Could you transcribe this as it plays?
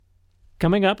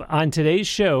Coming up on today's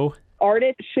show,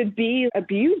 artists should be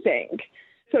abusing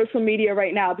social media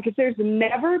right now because there's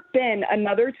never been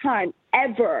another time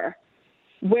ever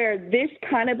where this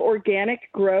kind of organic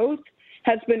growth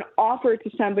has been offered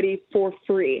to somebody for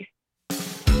free.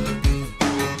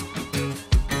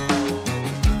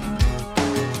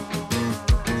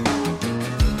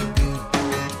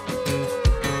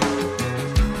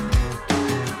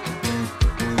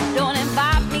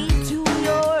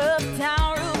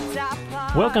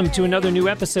 Welcome to another new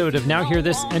episode of Now Hear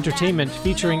This Entertainment,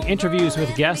 featuring interviews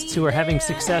with guests who are having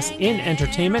success in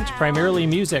entertainment, primarily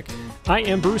music. I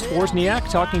am Bruce Wozniak,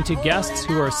 talking to guests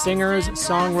who are singers,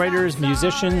 songwriters,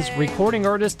 musicians, recording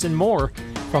artists, and more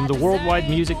from the worldwide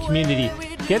music community.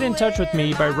 Get in touch with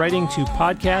me by writing to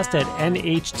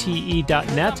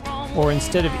podcast@nhte.net, or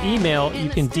instead of email, you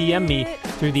can DM me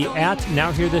through the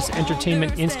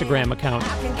 @NowHearThisEntertainment Instagram account.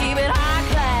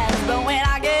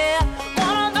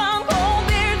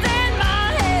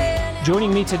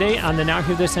 Joining me today on the Now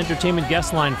Hear This Entertainment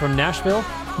guest line from Nashville,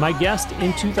 my guest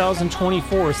in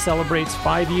 2024 celebrates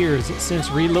 5 years since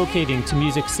relocating to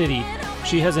Music City.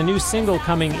 She has a new single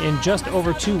coming in just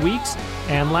over 2 weeks,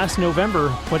 and last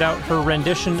November put out her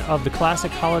rendition of the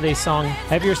classic holiday song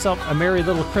Have Yourself a Merry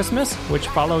Little Christmas, which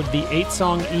followed the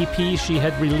 8-song EP she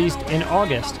had released in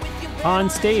August. On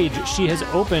stage, she has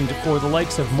opened for the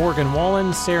likes of Morgan Wallen,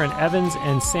 Saren Evans,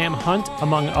 and Sam Hunt,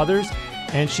 among others,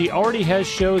 and she already has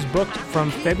shows booked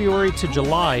from February to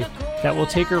July that will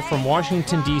take her from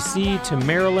Washington, D.C. to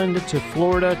Maryland to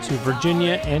Florida to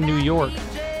Virginia and New York.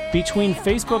 Between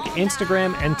Facebook,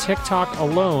 Instagram, and TikTok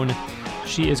alone,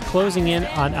 she is closing in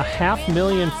on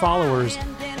 500,000 followers,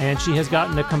 and she has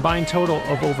gotten a combined total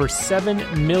of over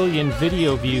 7 million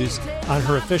video views on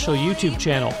her official YouTube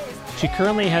channel. She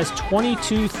currently has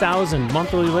 22,000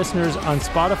 monthly listeners on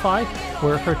Spotify,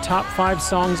 where her top 5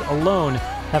 songs alone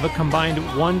have a combined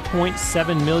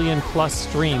 1.7 million plus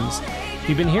streams.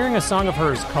 You've been hearing a song of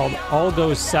hers called All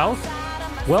Goes South.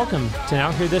 Welcome to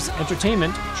Now Hear This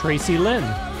Entertainment, Tracielynn.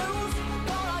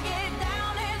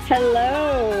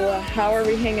 Hello. How are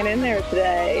we hanging in there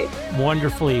today?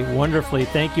 Wonderfully, wonderfully.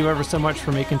 Thank you ever so much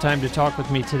for making time to talk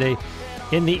with me today.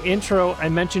 In the intro, I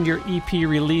mentioned your EP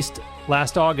released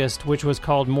last August, which was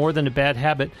called More Than a Bad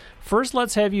Habit. First,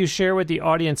 let's have you share with the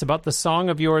audience about the song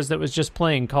of yours that was just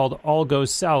playing called All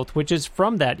Goes South, which is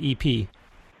from that EP.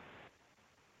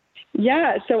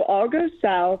 Yeah, so All Goes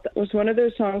South was one of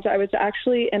those songs. I was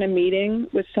actually in a meeting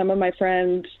with some of my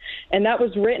friends, and that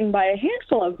was written by a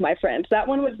handful of my friends. That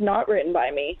one was not written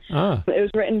by me. It was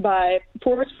written by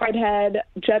Forrest Whitehead,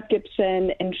 Jeb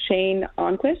Gibson, and Shane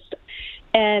Onquist,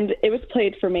 and it was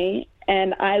played for me.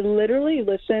 And I literally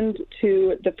listened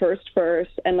to the first verse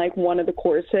and like one of the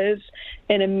choruses,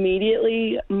 and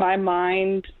immediately my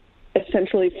mind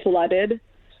essentially flooded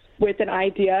with an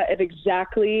idea of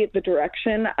exactly the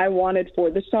direction I wanted for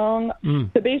the song.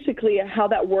 So basically how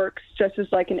that works, just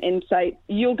as like an insight,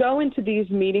 you'll go into these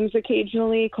meetings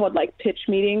occasionally called like pitch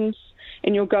meetings,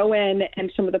 and you'll go in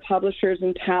and some of the publishers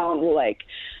in town will like,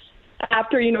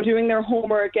 after, doing their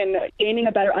homework and gaining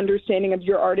a better understanding of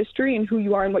your artistry and who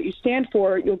you are and what you stand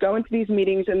for, you'll go into these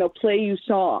meetings and they'll play you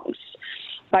songs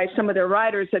by some of their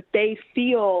writers that they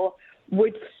feel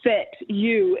would fit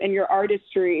you and your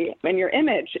artistry and your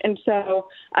image. And so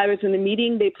I was in the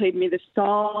meeting, they played me this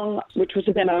song, which was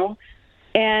a demo,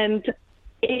 and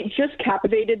it just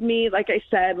captivated me. Like I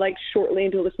said, like shortly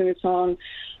into listening to the song,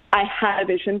 I had a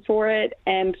vision for it.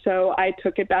 And so I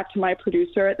took it back to my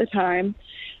producer at the time,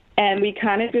 and we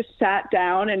kind of just sat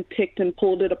down and picked and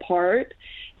pulled it apart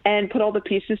and put all the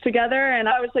pieces together. And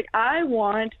I was like, I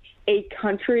want a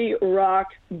country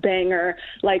rock banger,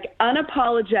 like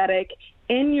unapologetic,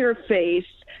 in your face,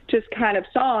 just kind of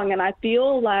song. And I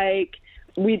feel like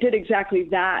we did exactly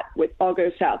that with All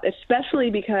Goes South, especially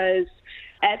because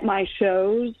at my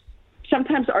shows,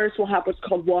 sometimes artists will have what's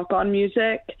called walk-on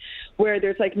music, where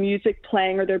there's like music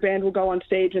playing or their band will go on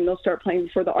stage and they'll start playing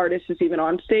before the artist is even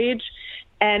on stage.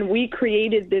 And we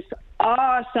created this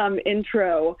awesome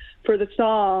intro for the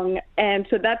song. And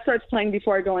so that starts playing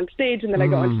before I go on stage. And then I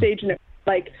go on stage and it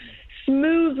like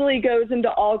smoothly goes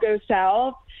into All Goes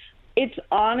South. It's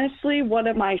honestly one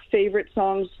of my favorite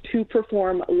songs to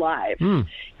perform live.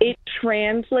 It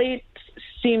translates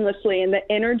seamlessly, and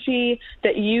the energy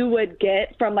that you would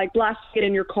get from like blasting it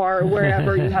in your car or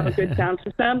wherever you have a good sound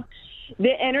system,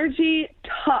 the energy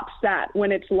tops that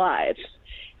when it's live.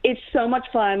 It's so much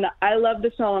fun. I love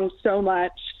the song so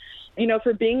much.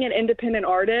 For being an independent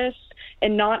artist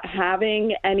and not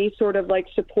having any sort of like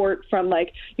support from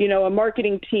like, a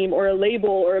marketing team or a label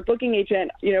or a booking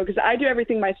agent, because I do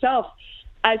everything myself.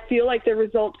 I feel like the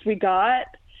results we got,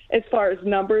 as far as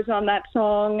numbers on that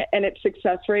song, and its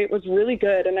success rate was really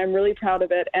good, and I'm really proud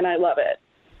of it, and I love it.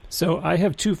 So I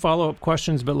have 2 follow-up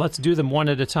questions, but let's do them one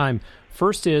at a time.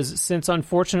 First is, since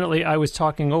unfortunately I was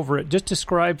talking over it, just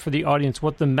describe for the audience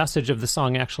what the message of the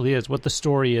song actually is, what the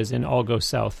story is in All Goes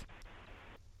South.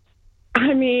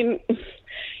 I mean,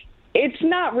 it's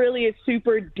not really a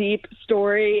super deep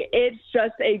story. It's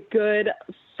just a good,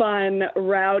 fun,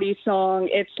 rowdy song.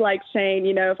 It's like saying,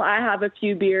 you know, if I have a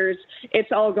few beers,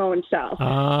 it's all going south.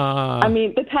 I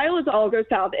mean, the title is All Goes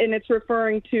South, and it's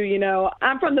referring to, you know,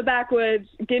 I'm from the backwoods,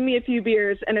 give me a few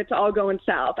beers, and it's all going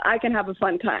south. I can have a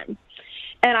fun time.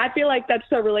 And I feel like that's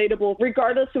so relatable,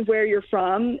 regardless of where you're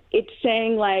from. It's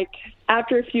saying, like,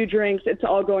 after a few drinks, it's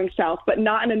all going south, but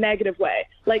not in a negative way,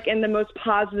 like in the most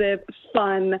positive,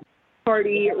 fun,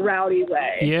 party, rowdy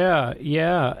way.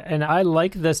 Yeah. And I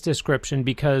like this description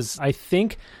because I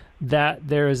think that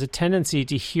there is a tendency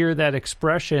to hear that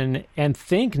expression and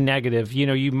think negative. You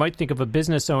know, you might think of a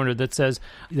business owner that says,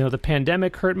 you know, the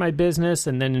pandemic hurt my business,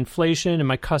 and then inflation, and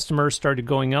my customers started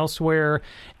going elsewhere,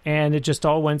 and it just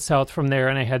all went south from there,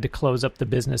 and I had to close up the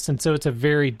business. And so it's a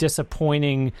very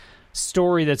disappointing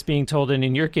story that's being told. And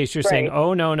in your case, you're saying,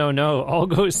 oh, no. All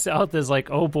Goes South is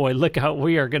like, oh boy, look how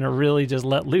we are going to really just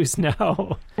let loose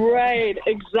now. Right.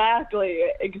 Exactly.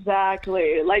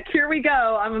 Like, here we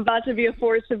go. I'm about to be a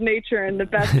force of nature in the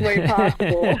best way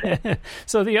possible.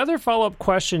 So the other follow-up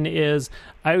question is,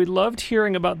 I loved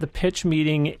hearing about the pitch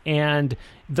meeting and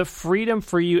the freedom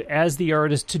for you as the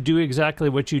artist to do exactly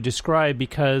what you described,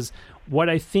 because what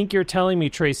I think you're telling me,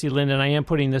 Tracielynn, and I am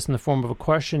putting this in the form of a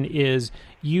question, is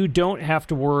you don't have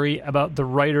to worry about the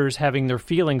writers having their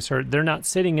feelings hurt. They're not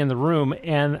sitting in the room,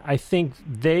 and I think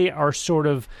they are sort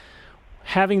of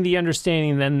having the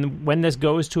understanding then when this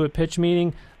goes to a pitch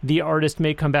meeting, the artist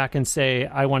may come back and say,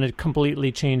 I want to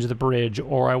completely change the bridge,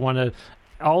 or I want to...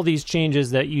 all these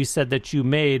changes that you said that you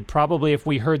made, probably if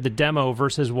we heard the demo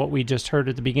versus what we just heard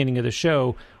at the beginning of the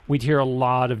show, we'd hear a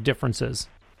lot of differences.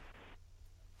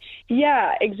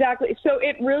 Yeah, exactly. So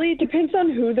it really depends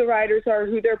on who the writers are,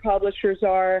 who their publishers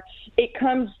are. It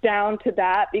comes down to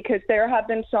that, because there have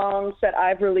been songs that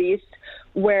I've released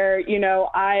where, you know,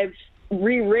 I've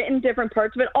rewritten different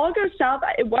parts of it. All Goes South,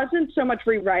 it wasn't so much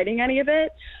rewriting any of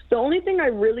it. The only thing I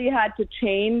really had to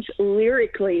change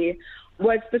lyrically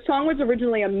was the song was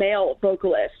originally a male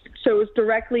vocalist. So it was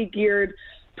directly geared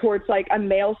towards like a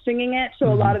male singing it.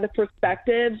 So a lot of the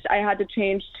perspectives I had to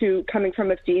change to coming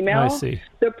from a female. I see.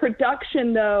 The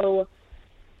production, though,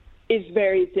 is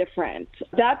very different.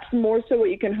 That's more so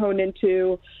what you can hone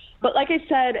into. But like I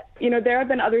said, you know, there have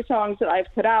been other songs that I've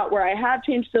put out where I have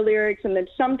changed the lyrics, and then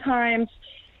sometimes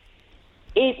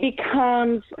it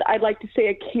becomes, I'd like to say,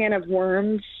 a can of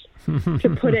worms,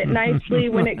 to put it nicely,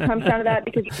 when it comes down to that.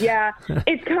 Because, yeah,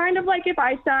 it's kind of like if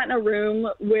I sat in a room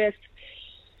with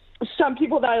some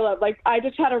people that I love. Like, I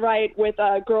just had a write with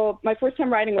a girl, my first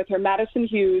time writing with her, Madison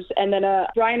Hughes, and then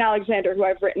Brian Alexander, who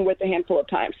I've written with a handful of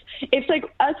times. It's like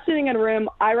us sitting in a room,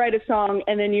 I write a song,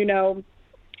 and then, you know,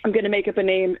 I'm going to make up a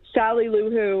name. Sally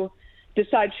Lou Who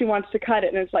decides she wants to cut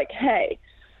it, and it's like, hey,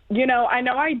 you know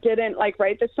I didn't like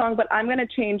write this song, but I'm going to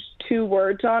change 2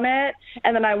 words on it,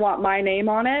 and then I want my name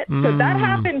on it. So that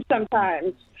happens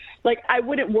sometimes. Like, I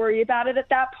wouldn't worry about it at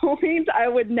that point. I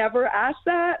would never ask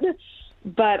that.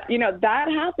 But, you know, that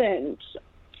happens.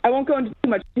 I won't go into too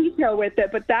much detail with it,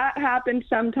 but that happens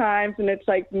sometimes, and it's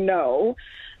like, no.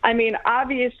 I mean,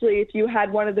 obviously, if you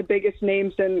had one of the biggest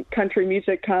names in country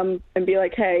music come and be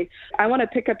like, hey, I want to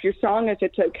pick up your song if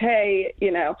it's okay,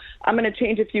 you know, I'm going to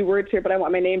change a few words here, but I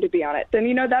want my name to be on it, then,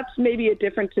 you know, that's maybe a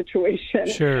different situation.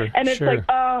 Sure. And it's like,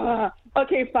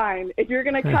 okay, fine. If you're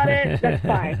going to cut it, that's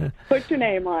fine. Put your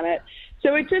name on it.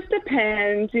 So it just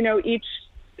depends, you know, each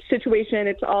situation,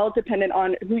 it's all dependent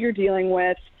on who you're dealing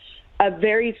with,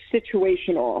 very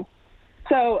situational.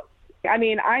 So, I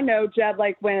mean, I know, Jeb,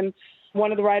 like when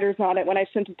one of the writers on it, when I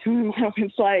sent it to him, I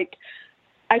was like,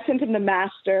 I sent him the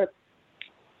master,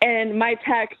 and my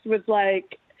text was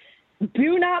like,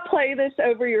 do not play this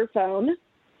over your phone.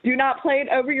 Do not play it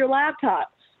over your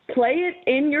laptop. Play it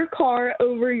in your car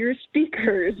over your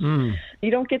speakers.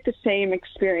 You don't get the same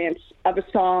experience of a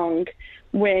song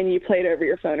when you play it over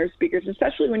your phone or speakers,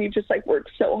 especially when you just like work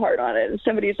so hard on it. And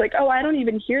somebody's like, oh, I don't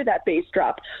even hear that bass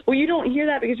drop. Well, you don't hear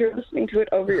that because you're listening to it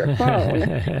over your phone.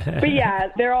 But yeah,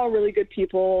 they're all really good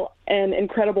people and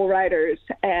incredible writers.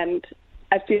 And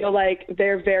I feel like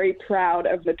they're very proud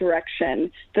of the direction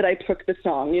that I took the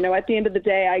song. You know, at the end of the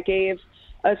day, I gave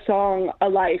a song a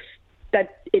life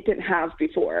that it didn't have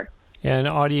before. And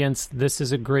audience, this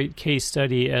is a great case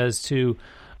study as to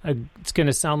it's going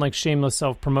to sound like shameless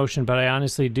self-promotion, but I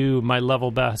honestly do my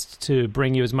level best to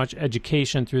bring you as much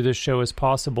education through this show as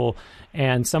possible.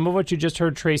 And some of what you just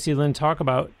heard Tracielynn talk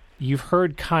about, you've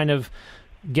heard kind of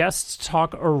guests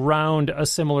talk around a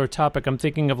similar topic. I'm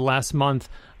thinking of last month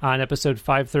on episode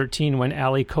 513 when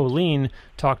Allie Colleen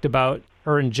talked about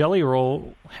her and Jelly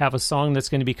Roll have a song that's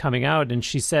going to be coming out, and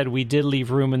she said we did leave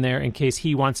room in there in case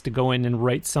he wants to go in and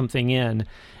write something in.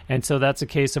 And so that's a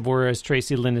case of where, as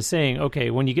Tracielynn is saying, okay,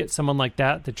 when you get someone like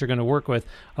that you're going to work with,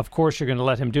 of course you're going to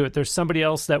let him do it. There's somebody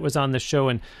else that was on the show,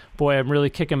 and boy, I'm really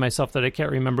kicking myself that I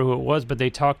can't remember who it was, but they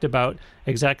talked about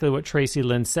exactly what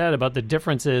Tracielynn said about the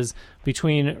differences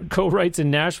between co-writes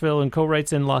in Nashville and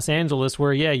co-writes in Los Angeles,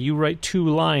 where, yeah, you write 2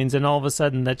 lines, and all of a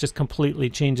sudden that just completely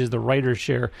changes the writer's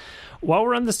share. While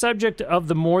we're on the subject of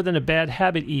the More Than a Bad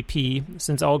Habit EP,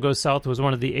 since All Goes South was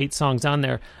one of the 8 songs on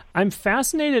there, I'm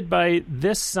fascinated by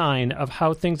this sign of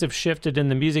how things have shifted in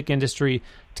the music industry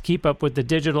to keep up with the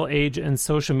digital age and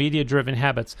social media-driven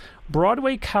habits.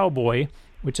 Broadway Cowboy,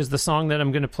 which is the song that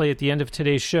I'm going to play at the end of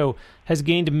today's show, has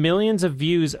gained millions of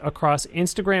views across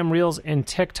Instagram Reels and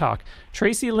TikTok.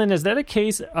 Tracielynn, is that a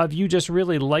case of you just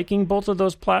really liking both of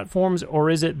those platforms, or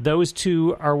is it those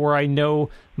two are where I know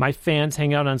my fans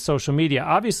hang out on social media?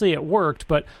 Obviously it worked,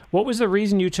 but what was the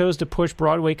reason you chose to push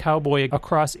Broadway Cowboy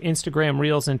across Instagram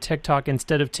Reels and TikTok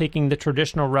instead of taking the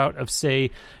traditional route of, say,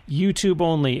 YouTube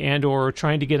only and or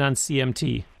trying to get on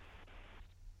CMT?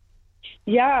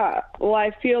 Yeah, well, I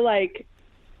feel like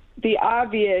the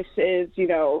obvious is,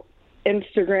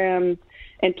 Instagram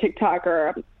and TikTok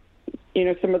are,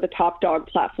 some of the top dog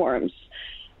platforms.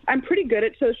 I'm pretty good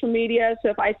at social media, so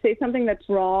if I say something that's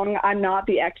wrong, I'm not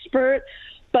the expert.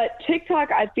 But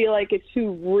TikTok, I feel like it's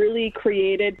who really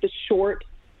created the short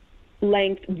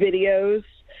length videos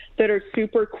that are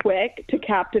super quick to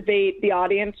captivate the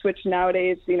audience, which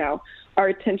nowadays, our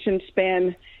attention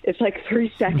span is like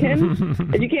 3 seconds.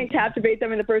 If you can't captivate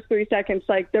them in the first 3 seconds,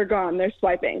 like they're gone, they're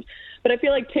swiping. But I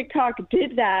feel like TikTok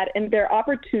did that, and their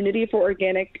opportunity for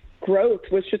organic growth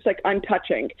was just like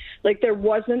untouching. Like there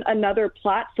wasn't another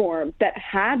platform that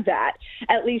had that,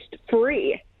 at least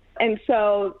free. And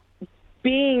so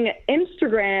being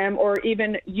Instagram or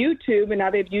even YouTube, and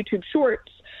now they have YouTube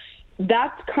Shorts,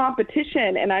 that's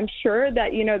competition. And I'm sure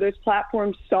that, those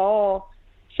platforms saw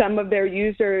some of their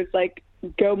users like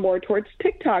go more towards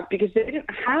TikTok because they didn't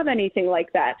have anything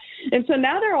like that. And so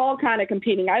now they're all kind of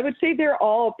competing. I would say they're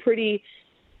all pretty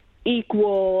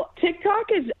equal.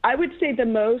 TikTok is, I would say, the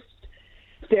most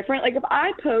different. Like if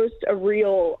I post a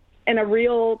reel, and a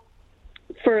reel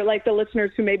for like the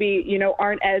listeners who maybe,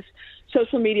 aren't as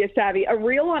social media savvy, a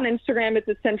reel on Instagram is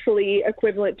essentially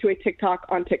equivalent to a TikTok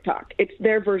on TikTok. It's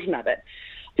their version of it.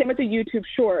 Same with a YouTube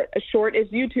short. A short is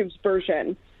YouTube's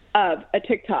version of a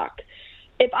TikTok.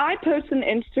 If I post an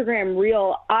Instagram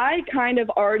reel, I kind of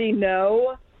already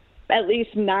know at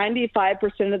least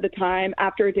 95% of the time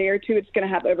after a day or two, it's going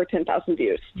to have over 10,000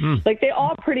 views. Like they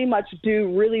all pretty much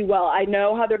do really well. I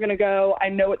know how they're going to go. I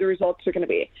know what the results are going to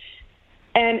be.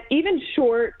 And even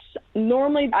shorts,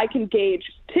 normally I can gauge.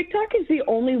 TikTok is the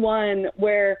only one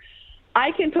where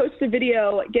I can post a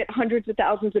video, get hundreds of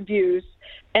thousands of views,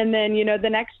 and then, the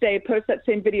next day post that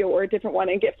same video or a different one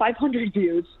and get 500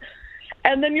 views.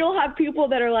 And then you'll have people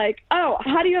that are like, oh,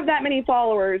 how do you have that many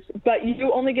followers, but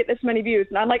you only get this many views?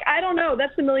 And I'm like, I don't know.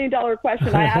 That's the $1 million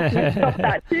question. I ask myself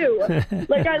that too.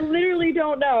 Like, I literally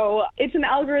don't know. It's an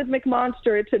algorithmic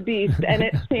monster. It's a beast, and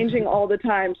it's changing all the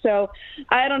time. So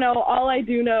I don't know. All I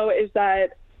do know is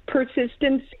that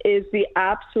persistence is the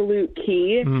absolute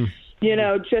key,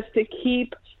 just to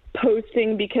keep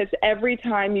posting, because every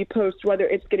time you post, whether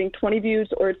it's getting 20 views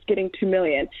or it's getting 2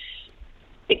 million,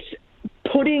 it's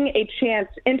putting a chance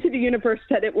into the universe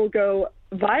that it will go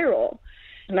viral.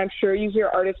 And I'm sure you hear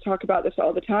artists talk about this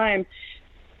all the time.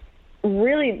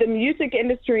 Really, the music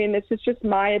industry, and this is just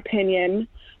my opinion,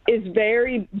 is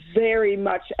very, very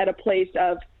much at a place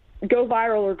of go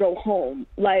viral or go home.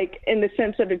 Like in the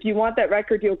sense of if you want that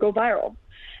record deal, go viral.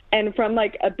 And from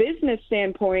like a business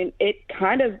standpoint, it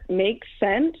kind of makes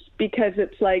sense because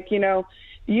it's like,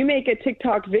 you make a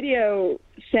TikTok video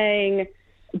saying,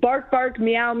 bark, bark,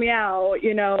 meow, meow,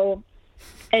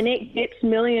 and it gets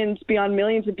millions beyond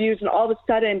millions of views, and all of a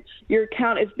sudden your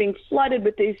account is being flooded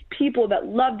with these people that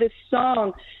love this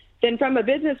song, then from a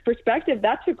business perspective,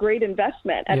 that's a great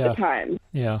investment at the time.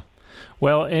 Yeah.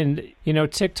 Well, and,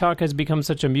 TikTok has become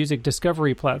such a music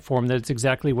discovery platform that it's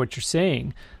exactly what you're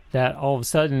saying, that all of a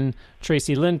sudden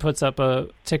Tracielynn puts up a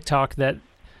TikTok that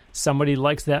somebody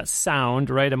likes that sound,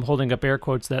 right? I'm holding up air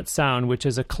quotes, that sound, which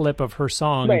is a clip of her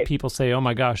song. Right. And people say, oh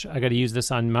my gosh, I got to use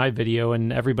this on my video.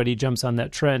 And everybody jumps on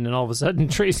that trend. And all of a sudden,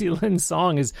 Tracielynn's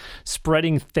song is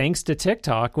spreading thanks to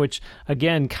TikTok, which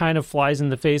again, kind of flies in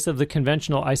the face of the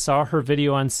conventional. I saw her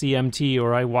video on CMT,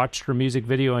 or I watched her music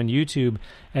video on YouTube.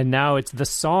 And now it's the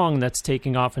song that's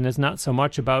taking off, and it's not so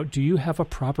much about, do you have a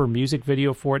proper music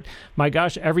video for it? My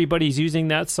gosh, everybody's using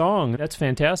that song. That's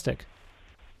fantastic.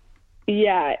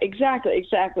 Yeah, exactly.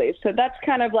 So that's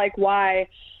kind of like why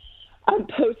I'm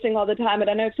posting all the time. And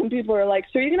I know some people are like,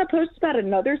 so you're going to post about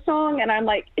another song? And I'm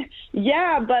like,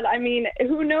 yeah, but I mean,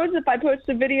 who knows if I post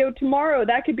a video tomorrow,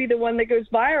 that could be the one that goes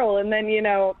viral. And then,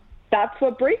 that's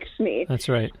what breaks me. That's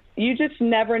right. You just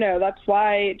never know. That's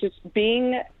why just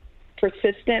being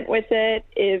persistent with it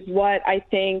is what I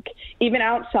think, even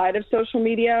outside of social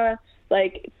media,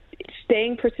 like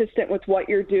staying persistent with what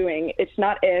you're doing. It's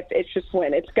not if, it's just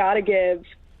when. It's got to give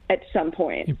at some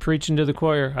point. You're preaching to the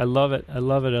choir. I love it. I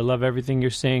love everything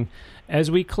you're saying. As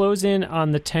we close in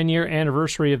on the 10-year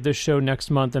anniversary of this show next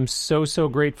month, I'm so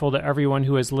grateful to everyone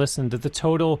who has listened. The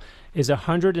total is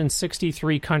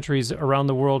 163 countries around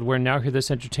the world where Now Hear This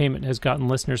Entertainment has gotten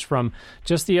listeners from.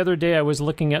 Just the other day, I was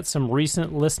looking at some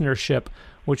recent listenership,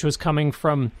 which was coming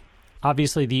from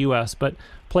obviously the U.S., but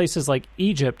places like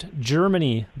Egypt,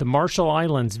 Germany, the Marshall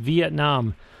Islands,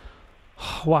 Vietnam.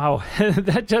 Wow,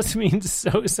 that just means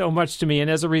so much to me. And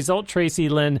as a result,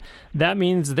 Tracielynn, that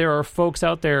means there are folks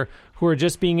out there who are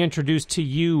just being introduced to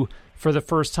you for the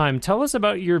first time. Tell us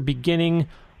about your beginning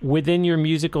within your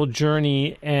musical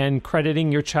journey and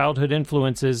crediting your childhood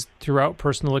influences throughout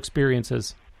personal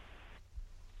experiences.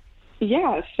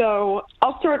 Yeah, so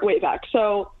I'll start way back.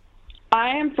 So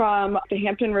I am from the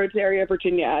Hampton Roads area of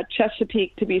Virginia,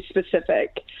 Chesapeake to be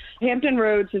specific. Hampton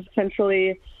Roads is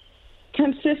essentially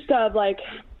consists of like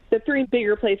the three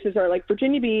bigger places are like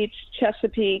Virginia Beach,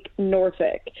 Chesapeake,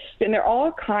 Norfolk. And they're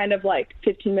all kind of like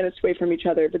 15 minutes away from each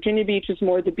other. Virginia Beach is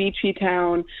more the beachy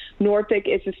town. Norfolk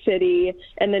is a city.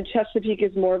 And then Chesapeake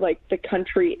is more like the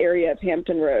country area of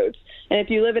Hampton Roads. And if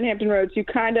you live in Hampton Roads, you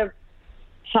kind of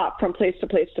hop from place to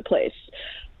place to place.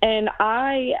 And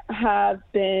I have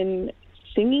been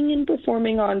singing and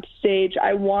performing on stage,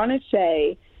 I want to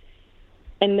say,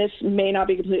 and this may not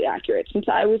be completely accurate, since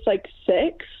I was like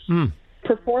 6,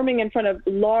 performing in front of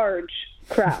large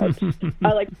crowds,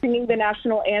 like singing the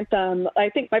national anthem. I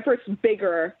think my first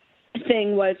bigger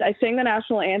thing was I sang the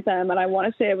national anthem, and I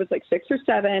want to say I was like 6 or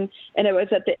 7, and it was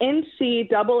at the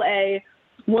NCAA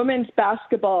women's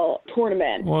basketball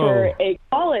tournament for a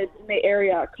college in the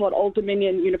area called Old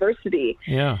Dominion University.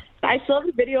 Yeah. I still have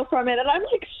a video from it, and I'm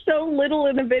like so little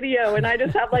in the video, and I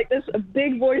just have like this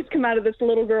big voice come out of this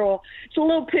little girl. It's a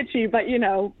little pitchy, but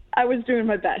I was doing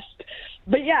my best.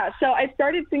 But yeah, so I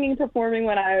started singing and performing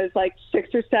when I was like 6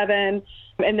 or 7.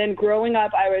 And then growing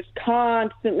up, I was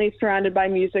constantly surrounded by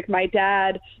music. My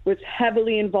dad was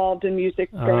heavily involved in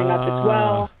music growing up as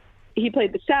well. He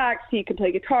played the sax. He could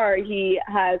play guitar. He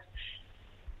has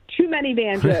too many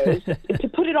banjos. To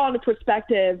put it all into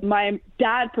perspective, my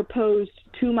dad proposed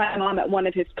to my mom at one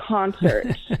of his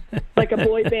concerts, like a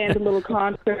boy band little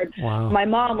concert. Wow. My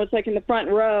mom was like in the front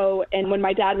row, and when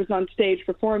my dad was on stage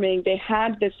performing, they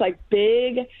had this like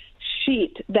big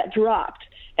sheet that dropped,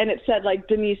 and it said like,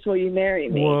 "Denise, will you marry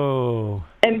me?" Whoa.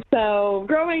 And so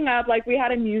growing up, like we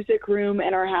had a music room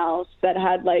in our house that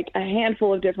had like a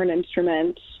handful of different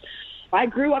instruments. I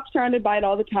grew up surrounded by it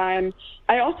all the time.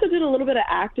 I also did a little bit of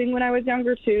acting when I was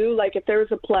younger, too. Like, if there was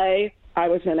a play, I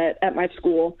was in it at my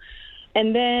school.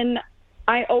 And then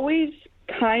I always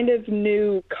kind of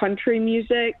knew country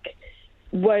music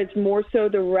was more so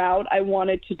the route I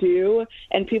wanted to do.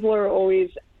 And people are always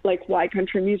like, why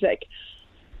country music?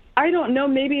 I don't know.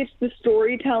 Maybe it's the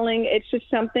storytelling. It's just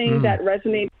something that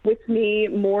resonates with me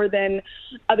more than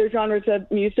other genres of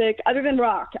music, other than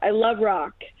rock. I love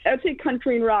rock. I would say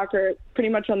country and rock are pretty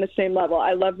much on the same level.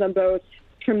 I love them both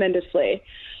tremendously.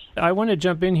 I want to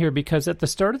jump in here because at the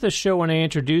start of the show when I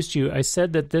introduced you, I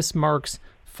said that this marks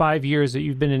 5 years that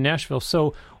you've been in Nashville.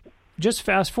 So just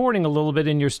fast forwarding a little bit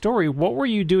in your story, what were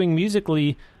you doing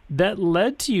musically that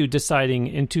led to you deciding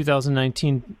in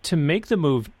 2019 to make the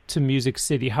move to Music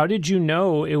City? How did you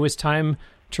know it was time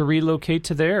to relocate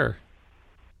to there?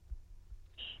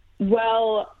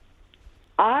 Well,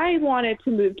 I wanted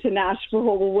to move to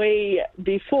Nashville way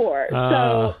before.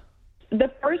 So the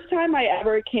first time I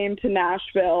ever came to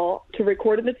Nashville to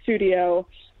record in the studio,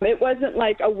 it wasn't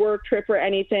like a work trip or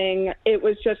anything. It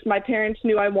was just my parents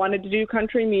knew I wanted to do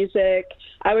country music.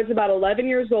 I was about 11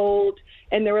 years old,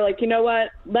 And they were like, you know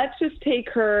what, let's just take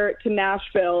her to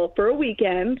Nashville for a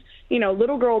weekend. You know,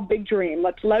 little girl, big dream.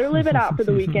 Let's let her live it out for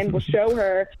the weekend. We'll show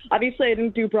her. Obviously, I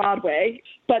didn't do Broadway,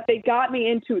 but they got me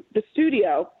into the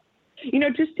studio, you know,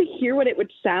 just to hear what it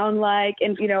would sound like.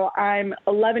 And, you know, I'm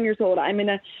 11 years old. I'm in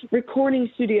a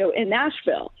recording studio in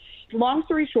Nashville. Long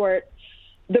story short,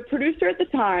 the producer at the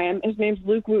time, his name's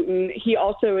Luke Wooten. He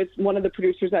also is one of the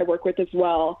producers I work with as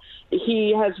well.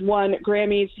 He has won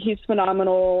Grammys. He's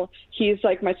phenomenal. He's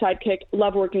like my sidekick.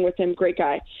 Love working with him. Great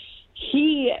guy.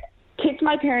 He kicked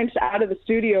my parents out of the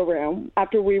studio room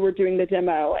after we were doing the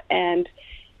demo. And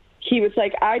he was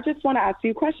like, I just want to ask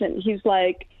you a question. He's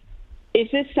like, is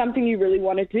this something you really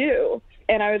want to do?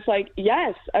 And I was like,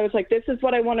 yes. I was like, this is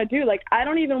what I want to do. Like, I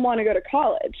don't even want to go to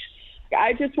college.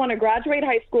 I just want to graduate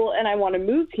high school and I want to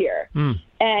move here.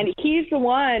 And he's the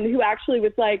one who actually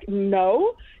was like,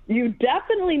 no, you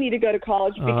definitely need to go to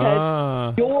college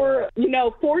because you're, you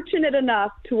know, fortunate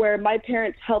enough to where my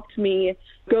parents helped me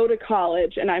go to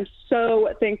college. And I'm so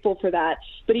thankful for that.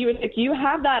 But he was like, you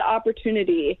have that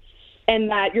opportunity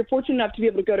and that you're fortunate enough to be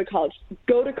able to go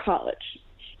to college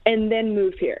and then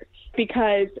move here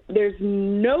because there's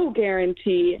no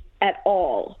guarantee at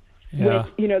all with,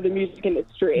 you know, the music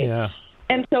industry. Yeah.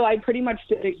 And so I pretty much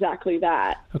did exactly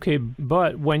that. Okay,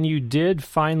 but when you did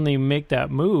finally make that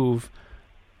move,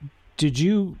 did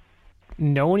you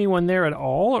know anyone there at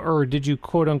all, or did you,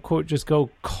 quote unquote, just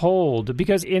go cold?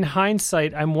 Because in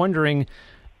hindsight, I'm wondering,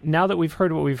 now that we've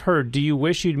heard what we've heard, do you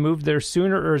wish you'd moved there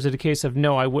sooner, or is it a case of,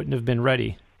 no, I wouldn't have been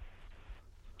ready?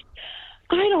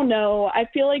 I don't know. I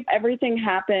feel like everything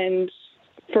happened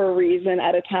for a reason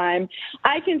at a time.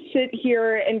 I can sit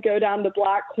here and go down the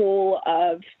black hole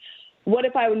of what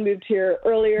if I would have moved here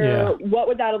earlier? Yeah. What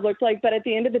would that have looked like? But at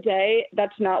the end of the day,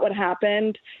 that's not what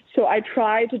happened. So I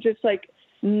try to just like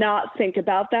not think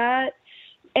about that.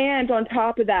 And on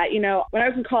top of that, you know, when I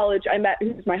was in college, I met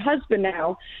who's my husband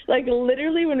now. Like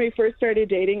literally when we first started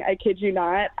dating, I kid you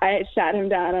not, I sat him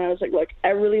down and I was like, look, I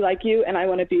really like you and I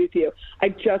want to be with you. I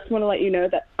just want to let you know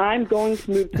that I'm going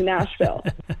to move to Nashville.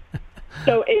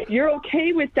 So if you're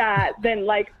okay with that, then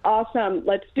like, awesome,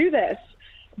 let's do this.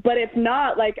 But if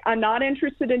not, like, I'm not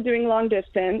interested in doing long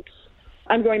distance.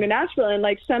 I'm going to Nashville. And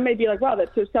like, some may be like, wow,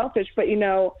 that's so selfish. But, you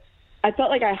know, I felt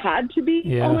like I had to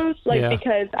be almost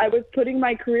because I was putting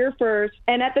my career first.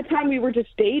 And at the time we were just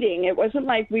dating. It wasn't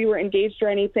like we were engaged or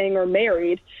anything or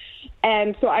married.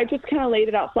 And so I just kind of laid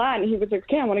it out flat. And he was like,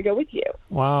 okay, I want to go with you.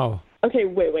 Wow. Okay,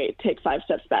 wait, take 5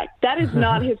 steps back. That is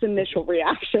not his initial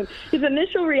reaction. His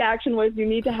initial reaction was you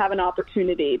need to have an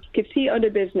opportunity because he owned a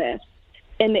business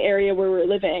in the area where we're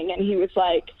living. And he was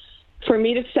like, for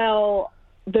me to sell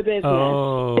the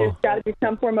business, there's got to be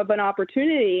some form of an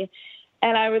opportunity.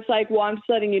 And I was like, well, I'm just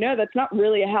letting you know that's not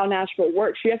really how Nashville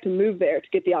works. You have to move there to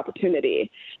get the opportunity.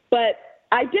 But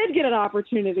I did get an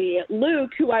opportunity.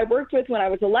 Luke, who I worked with when I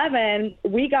was 11,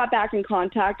 we got back in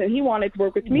contact and he wanted to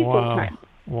work with me full time.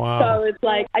 Wow. So it's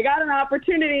like, I got an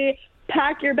opportunity,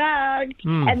 pack your bag,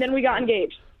 and then we got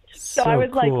engaged. So I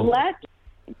was like, let's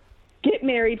get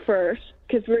married first,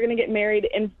 because we're going to get married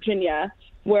in Virginia,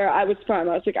 where I was from.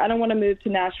 I was like, I don't want to move to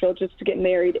Nashville just to get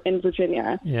married in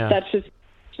Virginia. Yeah. That's just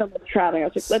so much traveling. I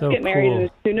was like, let's get married, and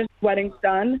as soon as the wedding's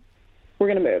done, we're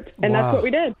going to move. And that's what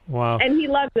we did. Wow. And he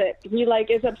loves it. He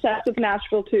like is obsessed with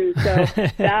Nashville too. So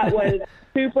that was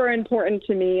super important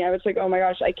to me. I was like, oh my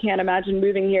gosh, I can't imagine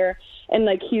moving here and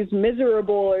like he's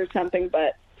miserable or something.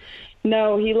 But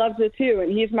no, he loves it too.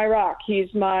 And he's my rock.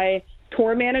 He's my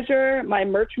tour manager, my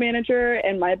merch manager,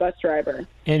 and my bus driver.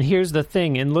 And here's the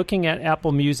thing. In looking at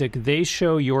Apple Music, they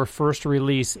show your first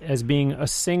release as being a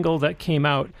single that came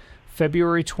out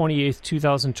February 28th,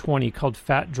 2020, called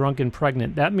Fat, Drunk, and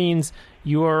Pregnant. That means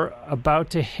you're about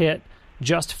to hit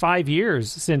just 5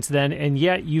 years since then, and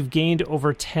yet you've gained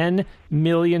over 10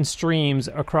 million streams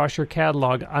across your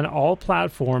catalog on all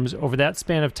platforms over that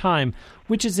span of time,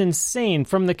 which is insane.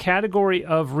 From the category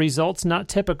of results not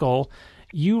typical,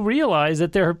 you realize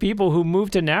that there are people who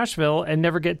move to Nashville and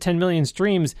never get 10 million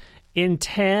streams in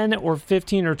 10 or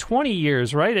 15 or 20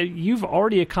 years, right? You've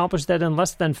already accomplished that in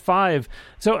less than 5.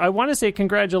 So I want to say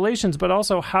congratulations, but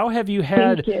also how have you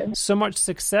had so much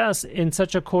success in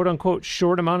such a quote-unquote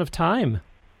short amount of time?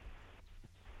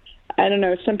 I don't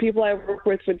know. Some people I work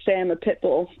with would say I'm a pit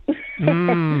bull.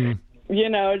 You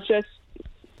know, just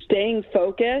staying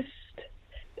focused.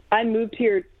 I moved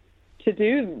here to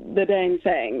do the dang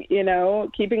thing, you know,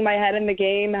 keeping my head in the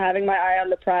game, having my eye on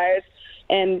the prize,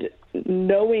 and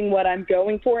knowing what I'm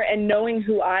going for and knowing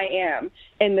who I am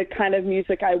and the kind of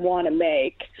music I want to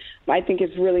make, I think is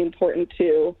really important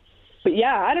too. But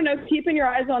yeah, I don't know, keeping your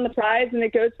eyes on the prize, and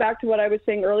it goes back to what I was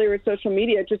saying earlier with social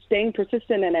media, just staying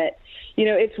persistent in it.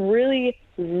 It's really,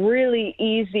 really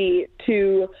easy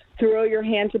to throw your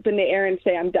hands up in the air and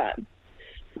say, I'm done.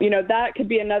 That could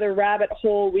be another rabbit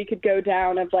hole we could go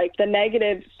down of like the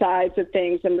negative sides of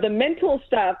things and the mental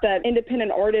stuff that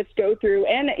independent artists go through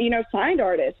and, signed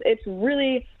artists. It's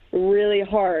really, really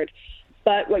hard.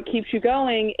 But what keeps you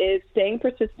going is staying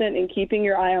persistent and keeping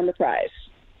your eye on the prize.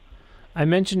 I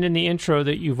mentioned in the intro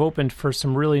that you've opened for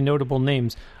some really notable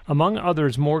names, among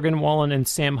others, Morgan Wallen and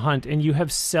Sam Hunt, and you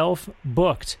have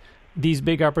self-booked these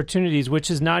big opportunities,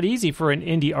 which is not easy for an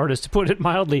indie artist, to put it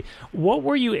mildly. What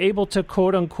were you able to,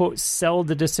 quote-unquote, sell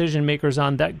the decision makers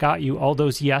on that got you all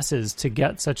those yeses to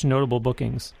get such notable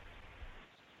bookings?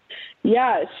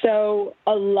 Yeah, so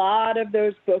a lot of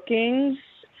those bookings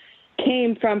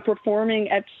came from performing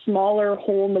at smaller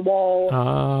hole-in-the-wall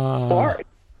bars.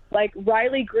 Like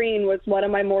Riley Green was one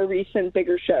of my more recent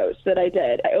bigger shows that I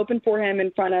did. I opened for him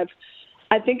in front of,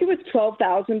 I think it was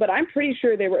 12,000, but I'm pretty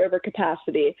sure they were over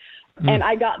capacity. And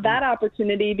I got that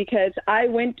opportunity because I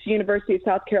went to University of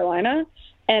South Carolina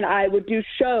and I would do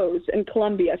shows in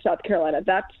Columbia, South Carolina.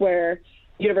 That's where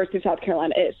University of South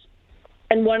Carolina is.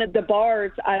 And one of the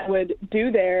bars I would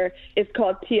do there is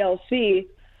called TLC.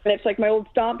 And it's like my old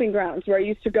stomping grounds where I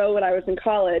used to go when I was in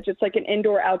college. It's like an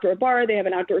indoor-outdoor bar. They have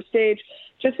an outdoor stage.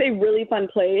 Just a really fun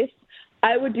place.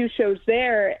 I would do shows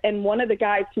there, and one of the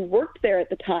guys who worked there at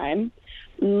the time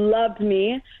loved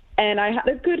me, and I had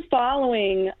a good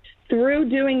following. Through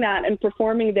doing that and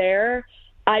performing there,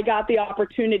 I got the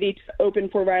opportunity to open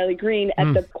for Riley Green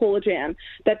at the Cola Jam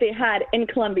that they had in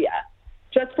Columbia,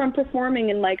 just from performing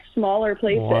in like smaller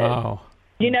places. Wow.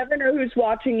 You never know who's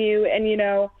watching you, and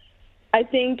I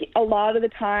think a lot of the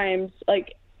times,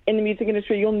 like in the music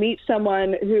industry, you'll meet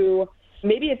someone who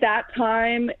maybe at that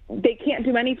time they can't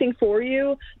do anything for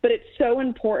you, but it's so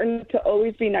important to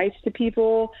always be nice to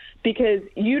people because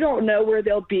you don't know where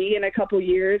they'll be in a couple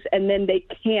years, and then they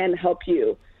can help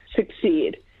you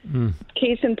succeed.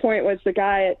 Case in point was the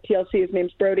guy at TLC. His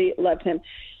name's Brody. Loved him.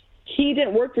 He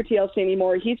didn't work for TLC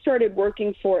anymore. He started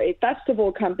working for a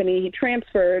festival company. He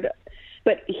transferred.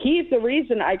 But he's the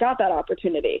reason I got that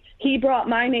opportunity. He brought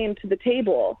my name to the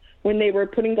table when they were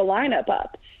putting the lineup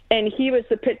up, and he was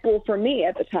the pit bull for me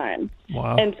at the time.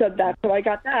 Wow. And so that's how I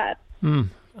got that.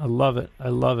 I love it. I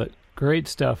love it. Great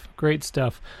stuff. Great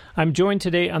stuff. I'm joined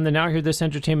today on the Now Hear This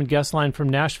Entertainment guest line from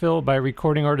Nashville by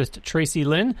recording artist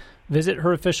Tracielynn. Visit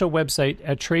her official website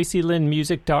at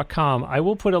tracielynnmusic.com. I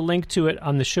will put a link to it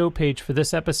on the show page for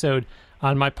this episode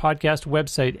on my podcast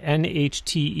website,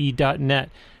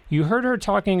 NHTE.net. You heard her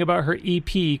talking about her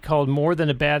EP called More Than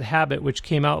a Bad Habit, which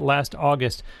came out last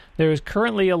August. There is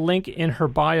currently a link in her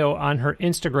bio on her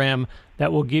Instagram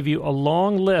that will give you a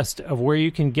long list of where you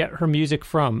can get her music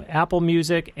from. Apple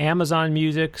Music, Amazon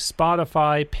Music,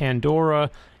 Spotify,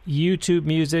 Pandora, YouTube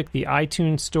Music, the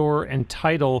iTunes Store, and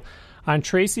Tidal. On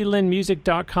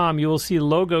TracielynnMusic.com, you will see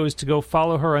logos to go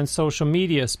follow her on social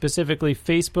media, specifically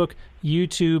Facebook,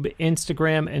 YouTube,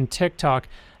 Instagram, and TikTok.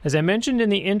 As I mentioned in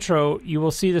the intro, you will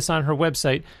see this on her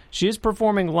website. She is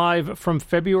performing live from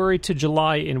February to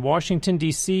July in Washington,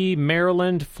 D.C.,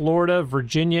 Maryland, Florida,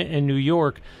 Virginia, and New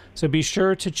York. So be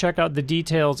sure to check out the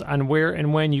details on where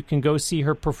and when you can go see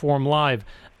her perform live.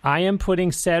 I am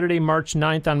putting Saturday, March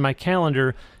 9th on my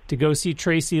calendar to go see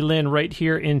Tracielynn right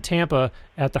here in Tampa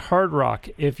at the Hard Rock.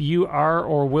 If you are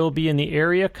or will be in the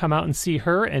area, come out and see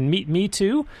her and meet me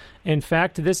too. In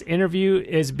fact, this interview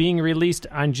is being released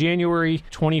on January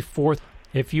 24th.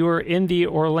 If you are in the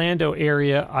Orlando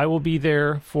area, I will be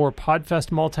there for Podfest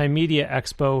Multimedia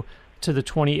Expo to the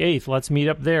 28th. Let's meet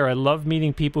up there. I love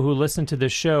meeting people who listen to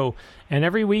this show. And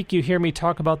every week you hear me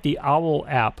talk about the OWL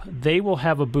app. They will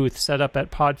have a booth set up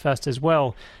at Podfest as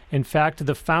well. In fact,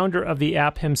 the founder of the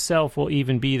app himself will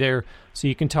even be there, so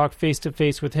you can talk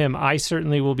face-to-face with him. I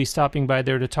certainly will be stopping by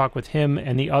there to talk with him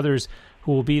and the others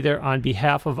who will be there on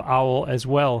behalf of OWL as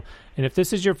well. And if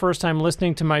this is your first time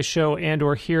listening to my show and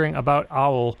or hearing about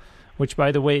OWL, which,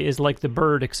 by the way, is like the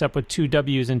bird except with 2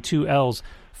 W's and 2 L's,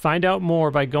 find out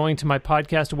more by going to my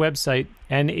podcast website,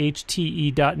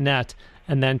 nhte.net,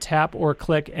 and then tap or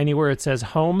click anywhere it says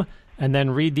home, and then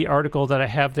read the article that I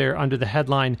have there under the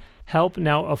headline, Help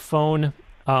Now a Phone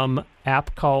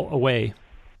App Call Away.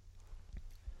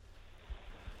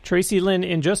 Tracielynn,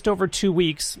 in just over 2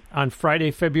 weeks, on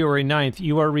Friday, February 9th,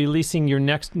 you are releasing your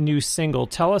next new single.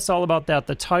 Tell us all about that,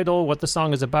 the title, what the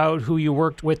song is about, who you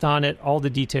worked with on it, all the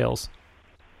details.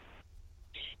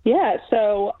 Yeah,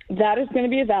 so that is going to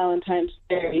be a Valentine's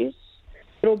series.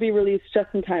 It'll be released just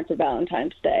in time for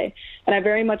Valentine's Day. And I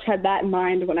very much had that in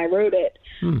mind when I wrote it.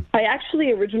 I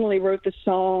actually originally wrote the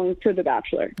song for The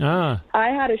Bachelor. I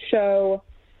had a show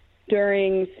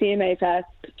during CMA Fest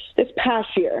this past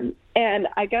year. And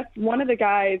I guess one of the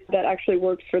guys that actually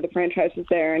works for the franchise was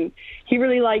there, and he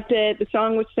really liked it. The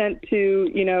song was sent to,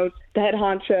 the head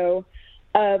honcho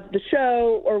of the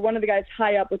show, or one of the guys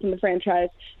high up within the franchise,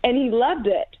 and he loved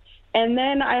it. And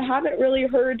then I haven't really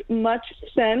heard much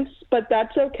since, but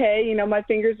that's okay. My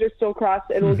fingers are still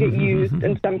crossed. It'll get used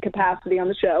in some capacity on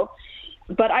the show.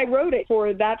 But I wrote it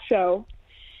for that show.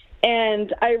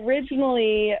 And I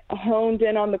originally honed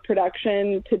in on the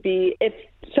production to be, if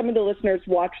some of the listeners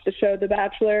watch the show The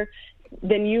Bachelor,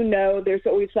 then there's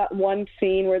always that one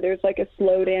scene where there's like a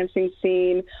slow dancing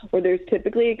scene where there's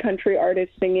typically a country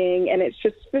artist singing, and it's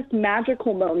just this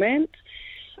magical moment.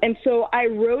 And so I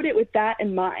wrote it with that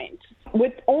in mind,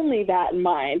 with only that in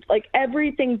mind, like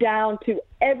everything down to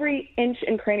every inch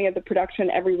and cranny of the production,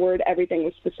 every word, everything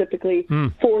was specifically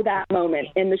for that moment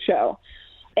in the show.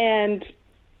 And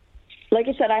like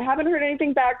I said, I haven't heard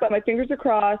anything back, but my fingers are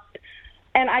crossed.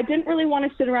 And I didn't really want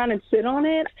to sit around and sit on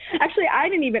it. Actually,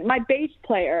 my bass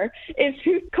player is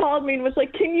who called me and was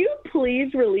like, can you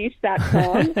please release that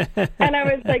song? And I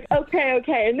was like,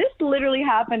 okay. And this literally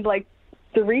happened like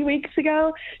 3 weeks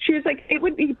ago. She was like, it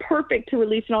would be perfect to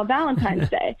release it on Valentine's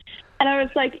Day. And I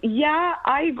was like, yeah,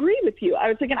 I agree with you. I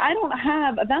was like, and I don't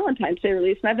have a Valentine's Day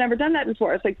release, and I've never done that before.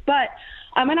 I was like, but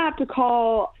I'm going to have to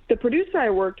call the producer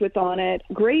I worked with on it,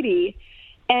 Grady,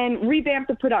 and revamp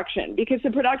the production, because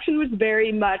the production was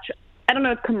very much, I don't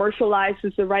know if commercialized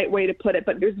is the right way to put it,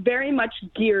 but it was very much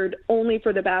geared only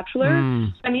for The Bachelor.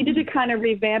 I needed to kind of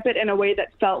revamp it in a way that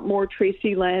felt more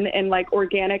Tracielynn and like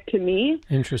organic to me.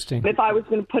 Interesting. If I was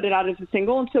going to put it out as a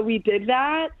single. And so we did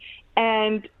that,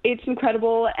 and it's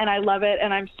incredible, and I love it,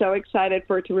 and I'm so excited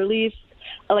for it to release.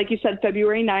 Like you said,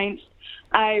 February 9th.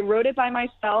 I wrote it by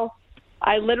myself.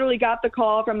 I literally got the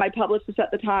call from my publicist at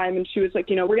the time, and she was like,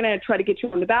 we're going to try to get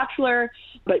you on The Bachelor,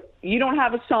 but you don't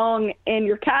have a song in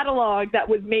your catalog that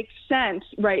would make sense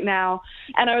right now.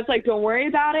 And I was like, don't worry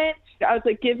about it. I was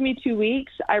like, give me 2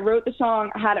 weeks. I wrote the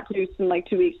song, had it produced in like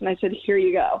 2 weeks, and I said, here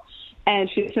you go. And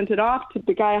she sent it off to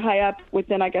the guy high up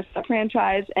within, I guess, the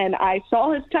franchise, and I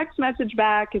saw his text message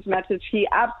back, his message. He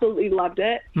absolutely loved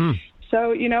it.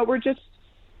 So, we're just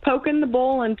poking the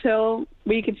bull until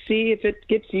we could see if it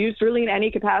gets used really in any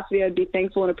capacity. I'd be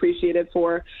thankful and appreciative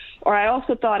for. Or I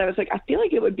also thought, I was like, I feel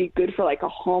like it would be good for like a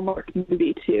Hallmark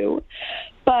movie too.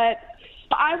 But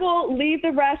I will leave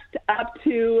the rest up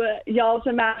to y'all's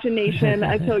imagination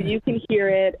until you can hear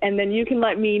it, and then you can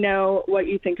let me know what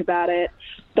you think about it.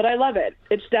 But I love it.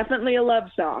 It's definitely a love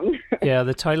song. Yeah,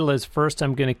 the title is First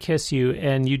I'm Gonna Kiss You,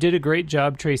 and you did a great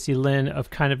job, Tracielynn,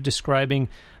 of kind of describing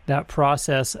that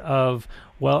process of,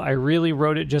 well, I really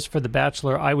wrote it just for The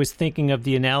Bachelor. I was thinking of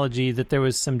the analogy that there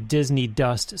was some Disney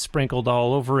dust sprinkled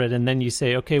all over it, and then you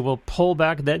say, okay, well, pull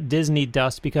back that Disney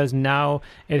dust because now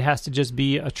it has to just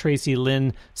be a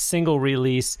Tracielynn single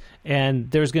release, and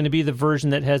there's going to be the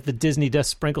version that has the Disney dust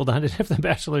sprinkled on it if The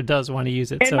Bachelor does want to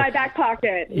use it. In my back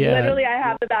pocket. Yeah. Literally, I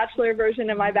have The Bachelor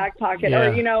version in my back pocket,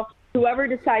 or, whoever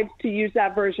decides to use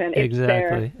that version, it's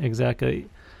there. Exactly.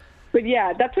 But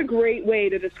yeah, that's a great way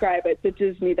to describe it, the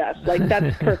Disney dust. Like,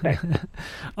 that's perfect.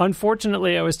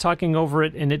 Unfortunately, I was talking over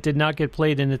it, and it did not get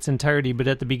played in its entirety, but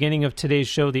at the beginning of today's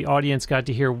show, the audience got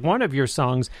to hear one of your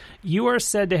songs. You are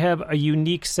said to have a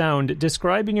unique sound.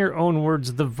 Describe in your own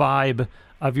words the vibe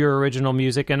of your original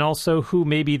music, and also who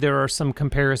maybe there are some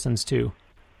comparisons to.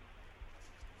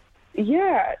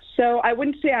 Yeah, so I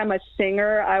wouldn't say I'm a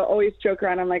singer. I always joke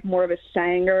around I'm like more of a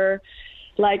sanger.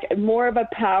 Like more of a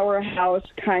powerhouse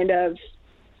kind of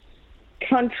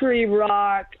country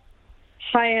rock,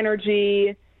 high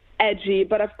energy, edgy.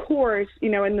 But of course,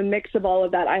 in the mix of all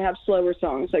of that, I have slower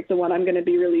songs like the one I'm going to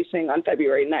be releasing on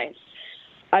February 9th.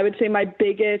 I would say my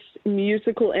biggest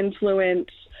musical influence,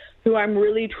 who I'm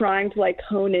really trying to like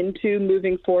hone into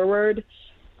moving forward,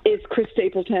 is Chris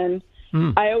Stapleton.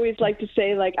 I always like to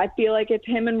say, like, I feel like if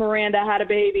him and Miranda had a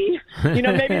baby,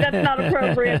 maybe that's not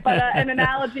appropriate, but an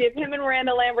analogy, if him and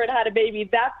Miranda Lambert had a baby,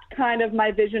 that's kind of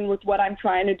my vision with what I'm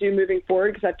trying to do moving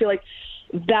forward, because I feel like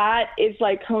that is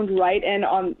like honed right in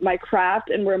on my craft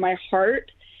and where my heart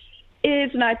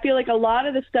is. And I feel like a lot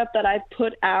of the stuff that I've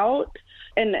put out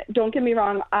And don't get me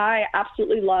wrong, I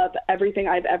absolutely love everything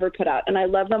I've ever put out, and I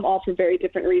love them all for very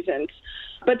different reasons.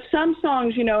 But some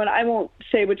songs, and I won't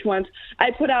say which ones,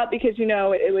 I put out because,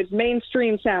 it was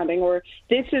mainstream sounding, or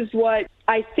this is what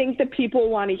I think the people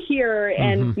want to hear,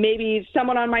 and maybe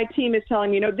someone on my team is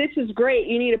telling me, this is great,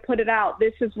 you need to put it out,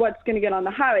 this is what's going to get on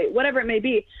the highway, whatever it may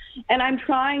be. And I'm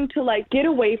trying to, get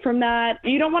away from that.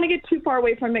 You don't want to get too far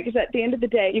away from it, because at the end of the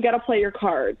day, you got to play your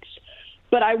cards.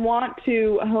 But I want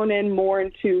to hone in more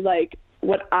into,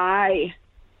 what I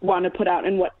want to put out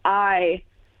and what I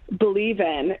believe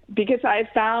in, because I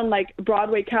found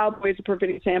Broadway Cowboy is a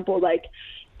perfect example.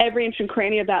 Every inch and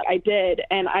cranny of that I did,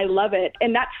 and I love it,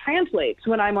 and that translates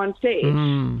when I'm on stage.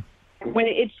 When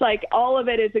it's all of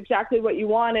it is exactly what you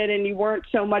wanted, and you weren't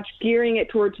so much gearing it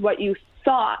towards what you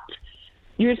thought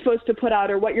you're supposed to put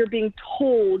out or what you're being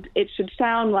told it should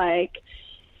sound like.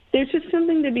 There's just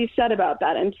something to be said about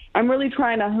that, and I'm really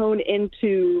trying to hone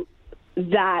into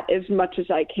that as much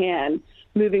as I can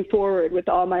moving forward with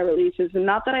all my releases. And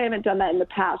not that I haven't done that in the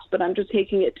past, but I'm just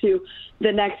taking it to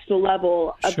the next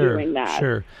level of doing that.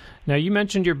 Sure. Now, you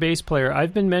mentioned your bass player.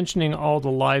 I've been mentioning all the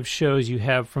live shows you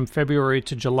have from February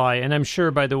to July, and I'm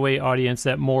sure, by the way, audience,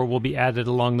 that more will be added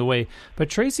along the way. But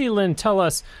Tracielynn, tell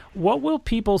us, what will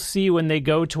people see when they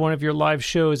go to one of your live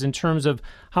shows in terms of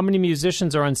how many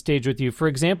musicians are on stage with you? For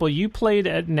example, you played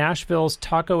at Nashville's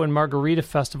Taco and Margarita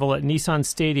Festival at Nissan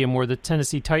Stadium, where the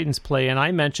Tennessee Titans play, and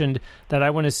I mentioned that I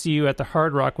want to see you at the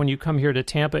Hard Rock when you come here to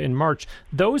Tampa in March.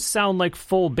 Those sound like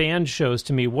full band shows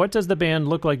to me. What does the band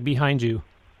look like behind you?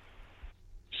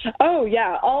 Oh,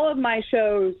 yeah. All of my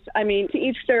shows, to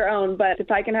each their own, but if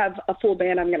I can have a full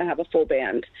band, I'm going to have a full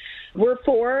band. We're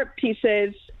 4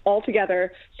 pieces all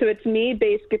together, so it's me,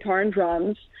 bass, guitar, and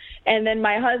drums. And then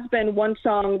my husband, one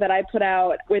song that I put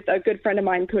out with a good friend of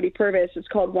mine, Cody Purvis, it's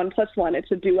called 1+1.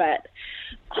 It's a duet.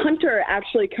 Hunter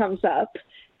actually comes up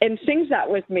and sings that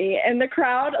with me, and the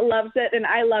crowd loves it, and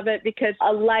I love it because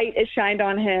a light is shined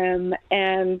on him,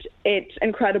 and it's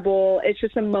incredible. It's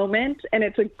just a moment, and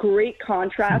it's a great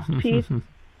contrast piece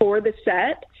for the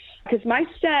set, because my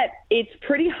set, it's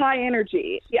pretty high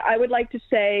energy. Yeah, I would like to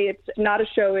say it's not a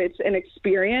show, it's an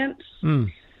experience.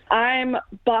 I'm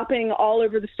bopping all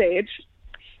over the stage,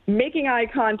 making eye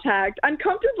contact,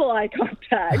 uncomfortable eye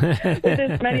contact with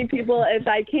as many people as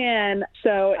I can.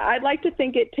 So I'd like to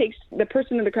think it takes the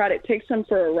person in the crowd, it takes them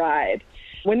for a ride.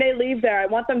 When they leave there, I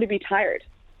want them to be tired,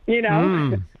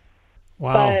 Wow.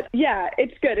 But yeah,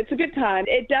 it's good. It's a good time.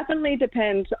 It definitely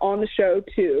depends on the show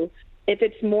too. If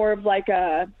it's more of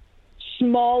a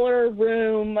smaller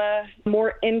room,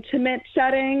 more intimate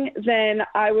setting, then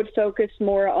I would focus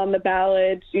more on the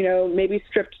ballads, maybe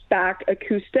stripped back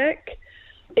acoustic.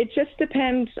 It just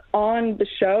depends on the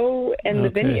show and the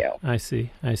venue. I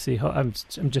see. I'm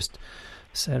just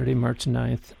Saturday, March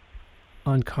 9th.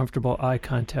 Uncomfortable eye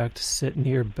contact, sit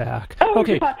near back. Oh,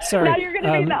 okay, God. Sorry. Now you're going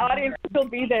to be in the audience. You'll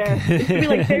be there. It's going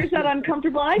to be there's that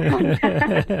uncomfortable eye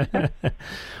contact.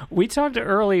 We talked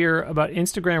earlier about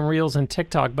Instagram Reels and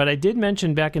TikTok, but I did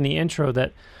mention back in the intro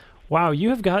that, wow, you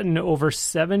have gotten over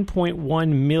 7.1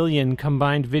 million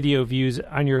combined video views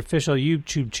on your official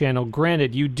YouTube channel.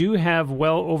 Granted, you do have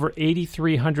well over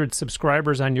 8,300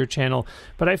 subscribers on your channel,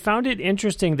 but I found it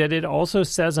interesting that it also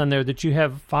says on there that you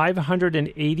have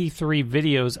 583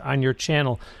 videos on your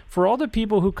channel. For all the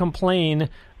people who complain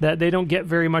that they don't get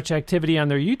very much activity on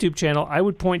their YouTube channel, I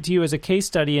would point to you as a case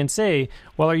study and say,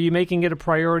 well, are you making it a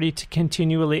priority to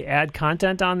continually add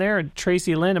content on there?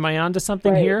 Tracielynn, am I onto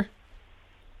something here?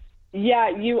 Yeah,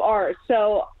 you are.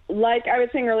 So like I was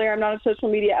saying earlier, I'm not a social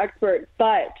media expert,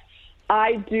 but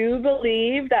I do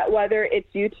believe that whether it's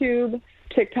YouTube,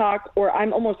 TikTok, or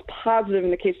I'm almost positive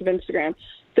in the case of Instagram,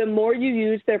 the more you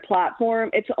use their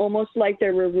platform, it's almost like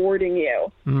they're rewarding you.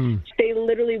 They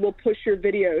literally will push your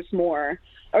videos more,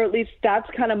 or at least that's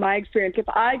kind of my experience. If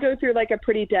I go through a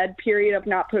pretty dead period of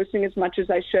not posting as much as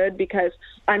I should because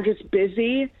I'm just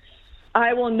busy,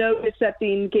 I will notice that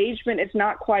the engagement is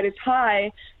not quite as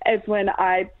high as when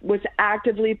I was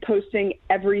actively posting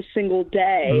every single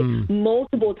day,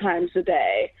 multiple times a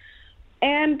day.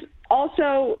 And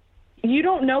also, you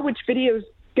don't know which video is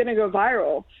going to go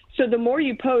viral. So the more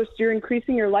you post, you're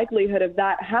increasing your likelihood of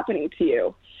that happening to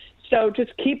you. So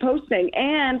just keep posting.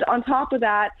 And on top of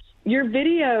that, your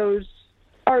videos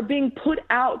are being put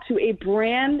out to a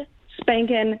brand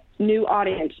spanking new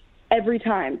audience every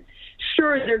time.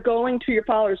 Sure, they're going to your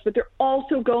followers, but they're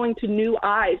also going to new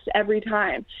eyes every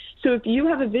time. So if you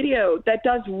have a video that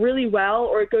does really well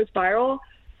or it goes viral,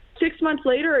 6 months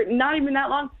later, not even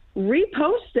that long,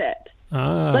 repost it.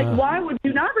 Why would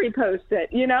you not repost it?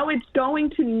 It's going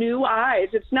to new eyes.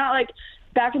 It's not like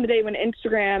back in the day when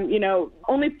Instagram,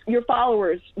 only your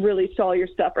followers really saw your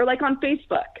stuff. Or like on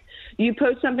Facebook, you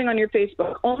post something on your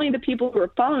Facebook, only the people who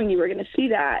are following you are going to see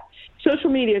that. Social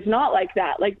media is not like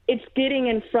that. Like, it's getting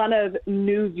in front of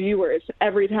new viewers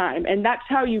every time. And that's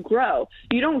how you grow.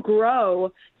 You don't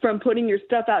grow from putting your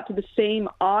stuff out to the same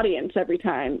audience every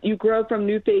time. You grow from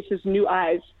new faces, new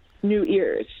eyes, new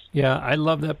ears. Yeah, I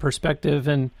love that perspective.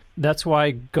 And that's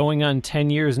why going on 10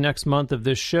 years next month of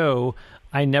this show,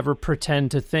 I never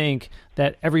pretend to think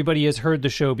that everybody has heard the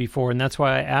show before. And that's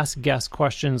why I ask guest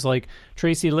questions like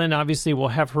Tracielynn obviously will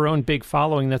have her own big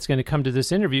following that's going to come to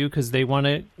this interview because they want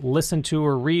to listen to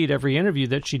or read every interview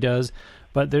that she does.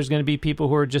 But there's going to be people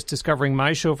who are just discovering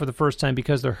my show for the first time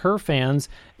because they're her fans.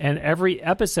 And every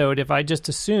episode, if I just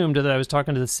assumed that I was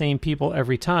talking to the same people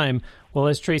every time, well,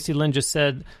 as Tracielynn just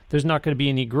said, there's not going to be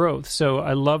any growth. So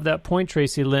I love that point,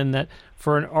 Tracielynn, that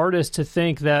for an artist to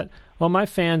think that, well, my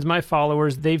fans, my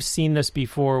followers, they've seen this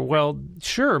before. Well,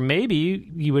 sure, maybe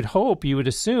you would hope, you would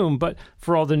assume, but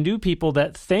for all the new people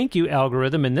that thank you,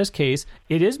 algorithm, in this case,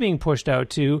 it is being pushed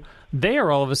out to, they are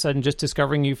all of a sudden just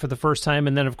discovering you for the first time.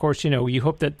 And then, of course, you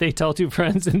hope that they tell two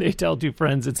friends and they tell two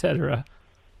friends, etc.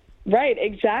 Right,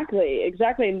 exactly.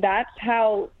 And that's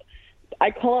how I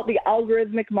call it the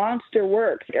algorithmic monster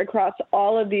works across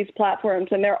all of these platforms,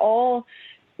 and they're all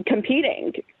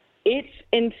competing. It's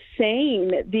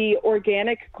insane, the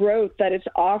organic growth that is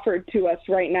offered to us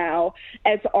right now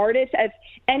as artists, as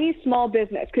any small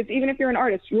business, because even if you're an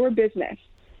artist, you're a business.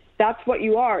 That's what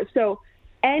you are. So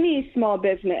any small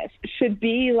business should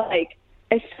be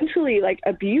essentially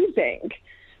abusing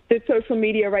the social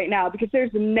media right now, because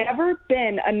there's never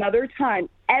been another time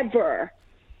ever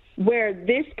where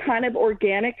this kind of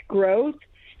organic growth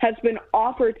has been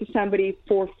offered to somebody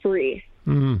for free.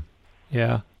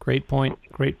 Yeah. Great point.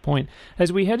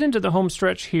 As we head into the home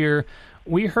stretch here,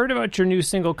 we heard about your new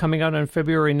single coming out on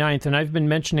February 9th, and I've been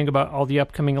mentioning about all the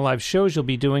upcoming live shows you'll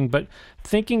be doing, but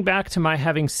thinking back to my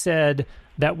having said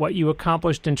that what you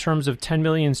accomplished in terms of 10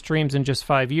 million streams in just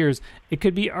 5 years, it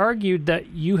could be argued that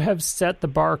you have set the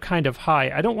bar kind of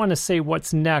high. I don't want to say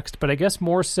what's next, but I guess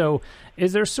more so,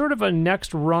 is there sort of a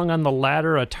next rung on the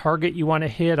ladder, a target you want to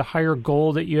hit, a higher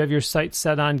goal that you have your sights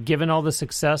set on, given all the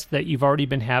success that you've already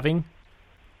been having?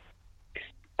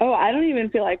 Oh, I don't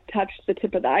even feel like touched the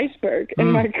tip of the iceberg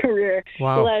in my career.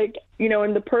 Wow.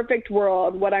 In the perfect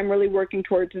world, what I'm really working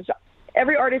towards is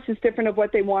every artist is different of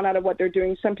what they want out of what they're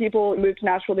doing. Some people move to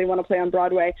Nashville, they want to play on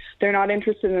Broadway. They're not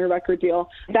interested in a record deal.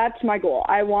 That's my goal.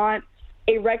 I want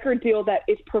a record deal that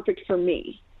is perfect for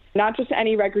me. Not just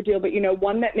any record deal, but,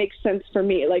 one that makes sense for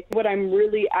me. Like, what I'm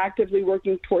really actively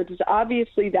working towards is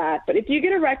obviously that. But if you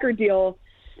get a record deal,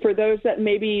 for those that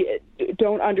maybe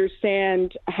don't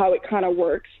understand how it kind of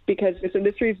works, because this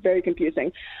industry is very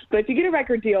confusing. But if you get a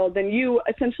record deal, then you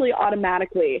essentially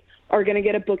automatically are going to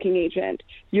get a booking agent.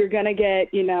 You're going to get,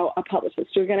 a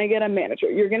publicist. You're going to get a manager.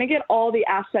 You're going to get all the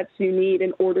assets you need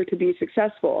in order to be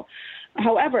successful.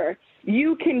 However,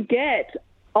 you can get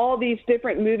all these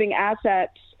different moving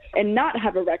assets and not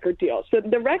have a record deal. So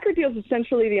the record deal is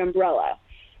essentially the umbrella,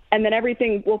 and then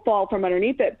everything will fall from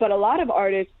underneath it. But a lot of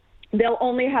artists, they'll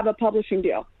only have a publishing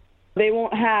deal. They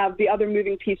won't have the other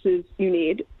moving pieces you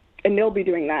need, and they'll be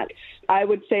doing that. I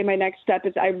would say my next step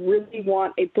is I really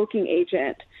want a booking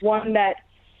agent, one that,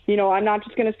 I'm not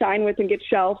just going to sign with and get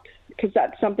shelved, because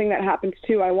that's something that happens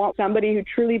too. I want somebody who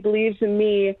truly believes in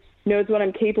me, knows what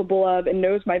I'm capable of, and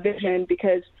knows my vision,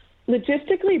 because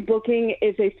logistically, booking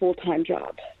is a full-time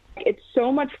job. It's so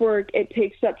much work. It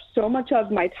takes up so much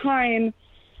of my time.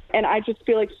 And I just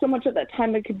feel like so much of that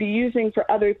time I could be using for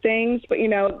other things. But,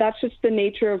 that's just the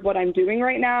nature of what I'm doing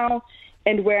right now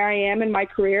and where I am in my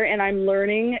career. And I'm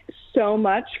learning so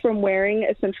much from wearing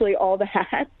essentially all the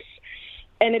hats.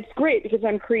 And it's great because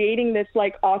I'm creating this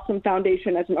awesome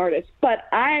foundation as an artist. But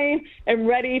I am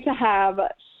ready to have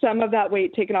some of that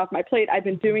weight taken off my plate. I've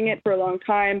been doing it for a long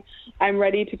time. I'm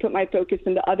ready to put my focus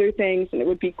into other things. And it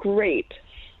would be great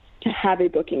to have a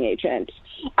booking agent.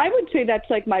 I would say that's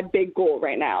my big goal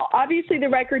right now. Obviously the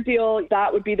record deal,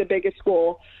 that would be the biggest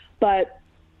goal, but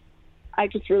I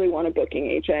just really want a booking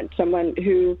agent, someone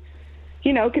who,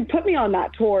 could put me on that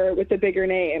tour with a bigger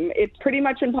name. It's pretty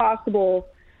much impossible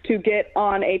to get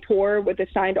on a tour with a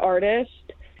signed artist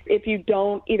if you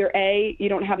don't either A, you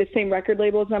don't have the same record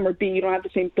label as them, or B, you don't have the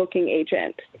same booking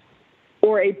agent.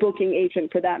 Or a booking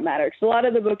agent for that matter. Because a lot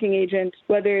of the booking agents,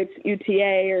 whether it's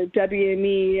UTA or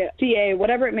WME, CA,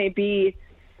 whatever it may be,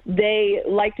 they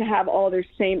like to have all their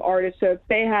same artists. So if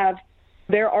they have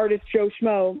their artist Joe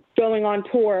Schmo going on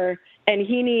tour and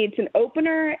he needs an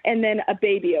opener and then a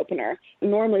baby opener.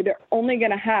 Normally, they're only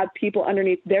going to have people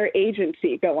underneath their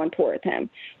agency go on tour with him,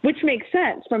 which makes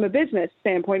sense from a business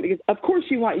standpoint because, of course,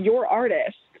 you want your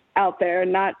artist out there,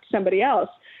 not somebody else.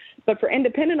 But for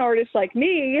independent artists like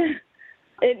me,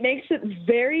 it makes it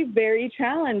very, very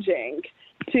challenging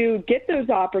to get those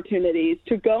opportunities,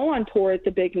 to go on tour with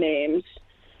the big names.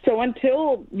 So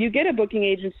until you get a booking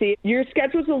agency, your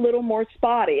schedule's a little more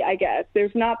spotty, I guess.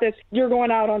 There's not this, you're going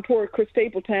out on tour with Chris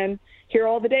Stapleton, here are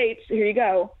all the dates, here you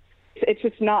go. It's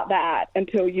just not that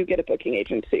until you get a booking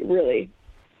agency, really.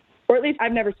 Or at least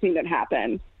I've never seen it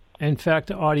happen. In fact,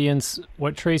 audience,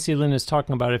 what Tracielynn is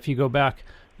talking about, if you go back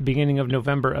beginning of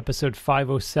November, episode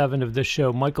 507 of this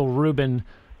show, Michael Rubin,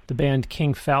 the band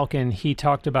King Falcon, he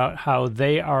talked about how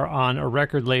they are on a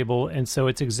record label, and so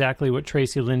it's exactly what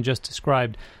Tracielynn just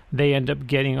described. They end up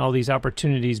getting all these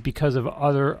opportunities because of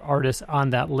other artists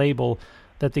on that label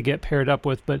that they get paired up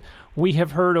with. But we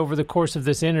have heard over the course of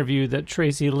this interview that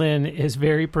Tracielynn is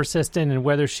very persistent, and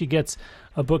whether she gets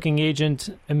a booking agent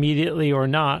immediately or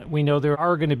not, we know there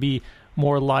are going to be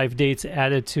more live dates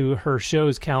added to her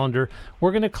show's calendar.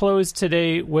 We're going to close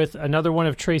today with another one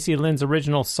of Tracielynn's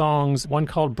original songs, one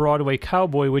called Broadway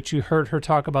Cowboy, which you heard her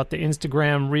talk about the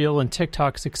Instagram, Reel, and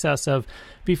TikTok success of.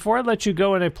 Before I let you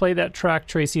go and I play that track,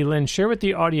 Tracielynn, share with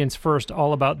the audience first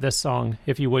all about this song,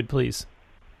 if you would, please.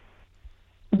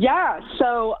 Yeah,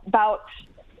 so about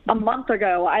a month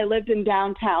ago, I lived in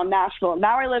downtown Nashville.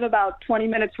 Now I live about 20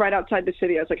 minutes right outside the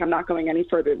city. I was like, I'm not going any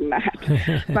further than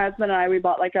that. My husband and I, we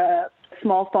bought like a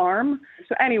small farm.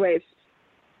 So anyways,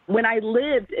 when I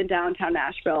lived in downtown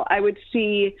Nashville, I would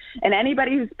see, and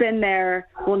anybody who's been there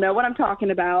will know what I'm talking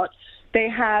about, they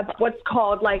have what's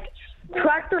called like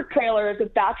tractor trailers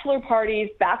with bachelor parties,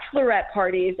 bachelorette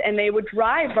parties, and they would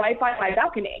drive right by my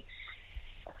balcony.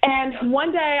 And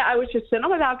one day I was just sitting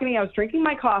on my balcony, I was drinking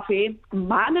my coffee,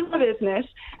 minding my business,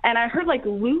 and I heard like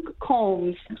Luke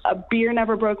Combs' A Beer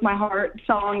Never Broke My Heart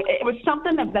song. It was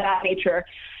something of that nature.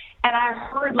 And I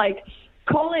heard like,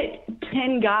 call it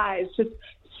 10 guys just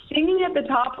singing at the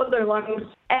top of their lungs.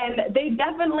 And they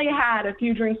definitely had a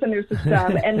few drinks in their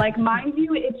system. And like, mind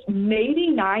you, it's maybe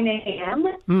 9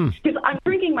 a.m. because I'm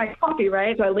drinking my coffee,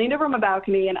 right? So I leaned over on my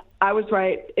balcony and I was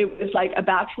right. It was like a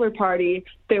bachelor party.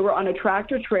 They were on a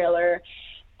tractor trailer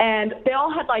and they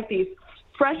all had like these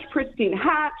fresh, pristine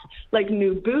hats, like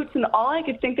new boots. And all I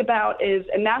could think about is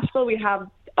in Nashville, we have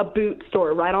a boot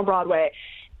store right on Broadway.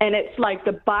 And it's like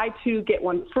the buy two, get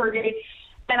one free.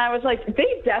 And I was like,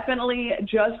 they definitely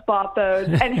just bought those.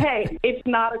 And hey, it's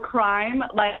not a crime.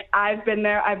 Like, I've been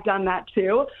there. I've done that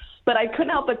too. But I couldn't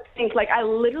help but think, like, I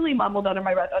literally mumbled under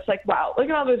my breath. I was like, wow, look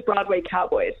at all those Broadway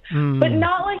cowboys. But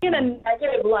not like in a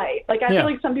negative light. Like, I feel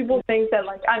like some people think that,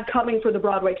 like, I'm coming for the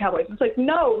Broadway cowboys. It's like,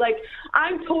 no, like,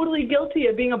 I'm totally guilty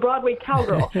of being a Broadway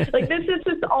cowgirl. Like, this is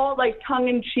just all, like,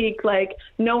 tongue-in-cheek, like,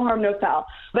 no harm, no foul.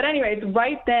 But anyways,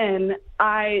 right then,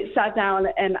 I sat down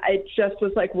and it just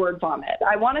was like word vomit.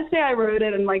 I want to say I wrote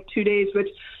it in, like, 2 days, which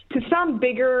to some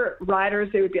bigger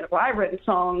writers, they would be like, well, I've written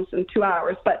songs in 2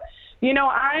 hours. But you know,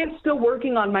 I'm still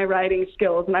working on my writing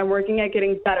skills, and I'm working at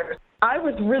getting better. I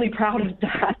was really proud of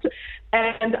that,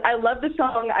 and I love the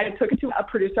song. I took it to a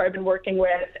producer I've been working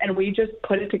with, and we just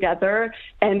put it together,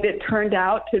 and it turned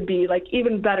out to be, like,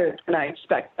 even better than I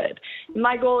expected.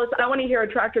 My goal is I want to hear a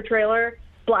tractor trailer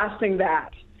blasting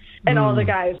that, and all the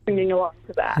guys singing along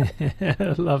to that.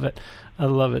 I love it. I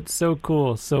love it. So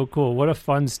cool. So cool. What a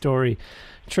fun story.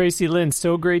 Tracielynn,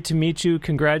 so great to meet you.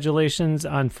 Congratulations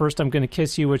on First I'm Gonna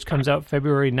Kiss You, which comes out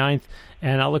February 9th.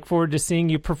 And I'll look forward to seeing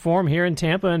you perform here in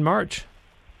Tampa in March.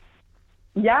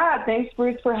 Yeah, thanks,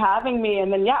 Bruce, for having me.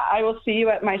 And then, yeah, I will see you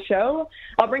at my show.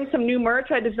 I'll bring some new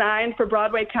merch I designed for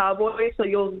Broadway Cowboy, so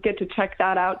you'll get to check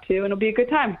that out, too, and it'll be a good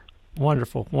time.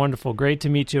 Wonderful, wonderful. Great to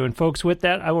meet you. And folks, with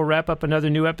that, I will wrap up another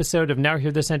new episode of Now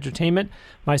Hear This Entertainment.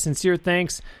 My sincere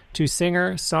thanks to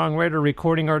singer, songwriter,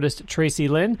 recording artist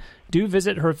Tracielynn. Do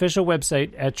visit her official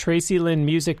website at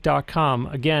tracielynnmusic.com.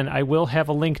 Again, I will have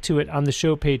a link to it on the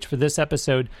show page for this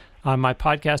episode on my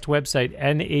podcast website,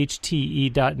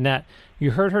 NHTE.net.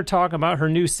 You heard her talk about her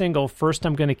new single, First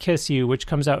I'm Gonna Kiss You, which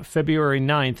comes out February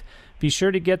 9th. Be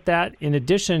sure to get that in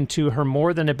addition to her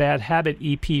More Than a Bad Habit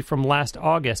EP from last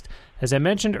August. As I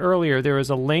mentioned earlier, there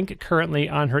is a link currently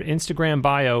on her Instagram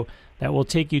bio that will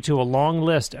take you to a long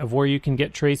list of where you can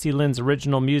get Tracielynn's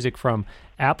original music from.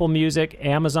 Apple Music,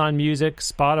 Amazon Music,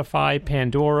 Spotify,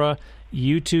 Pandora,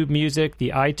 YouTube Music, the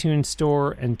iTunes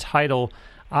Store, and Tidal.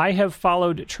 I have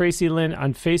followed Tracielynn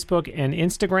on Facebook and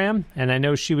Instagram, and I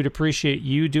know she would appreciate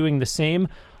you doing the same.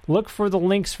 Look for the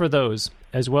links for those,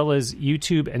 as well as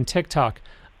YouTube and TikTok,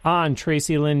 on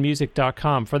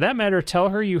TracielynnMusic.com. For that matter, tell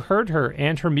her you heard her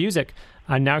and her music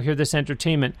on Now Hear This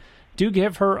Entertainment. Do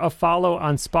give her a follow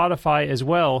on Spotify as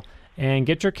well, and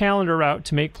get your calendar out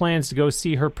to make plans to go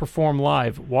see her perform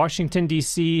live. Washington,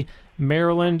 D.C.,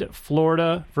 Maryland,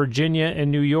 Florida, Virginia,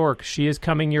 and New York. She is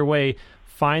coming your way.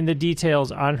 Find the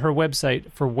details on her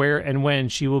website for where and when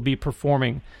she will be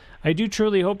performing. I do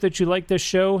truly hope that you like this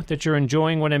show, that you're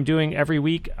enjoying what I'm doing every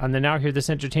week on the Now Hear This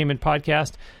Entertainment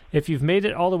podcast. If you've made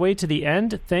it all the way to the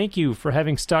end, thank you for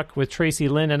having stuck with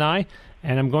Tracielynn and I,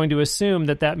 and I'm going to assume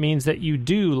that that means that you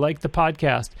do like the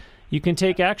podcast. You can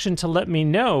take action to let me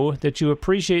know that you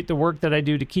appreciate the work that I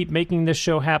do to keep making this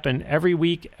show happen every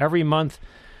week, every month,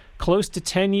 close to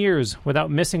 10 years without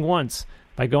missing once,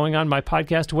 by going on my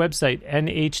podcast website,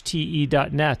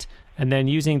 NHTE.net, and then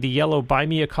using the yellow Buy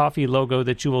Me a Coffee logo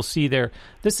that you will see there.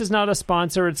 This is not a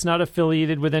sponsor. It's not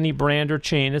affiliated with any brand or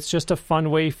chain. It's just a fun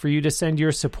way for you to send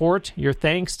your support, your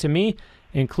thanks to me,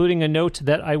 including a note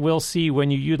that I will see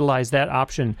when you utilize that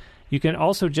option. You can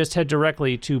also just head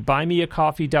directly to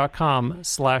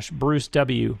buymeacoffee.com/Bruce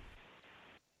W.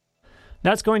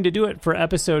 That's going to do it for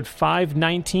episode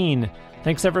 519.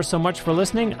 Thanks ever so much for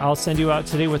listening. I'll send you out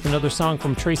today with another song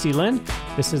from Tracielynn.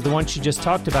 This is the one she just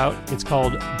talked about. It's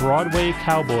called Broadway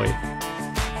Cowboy.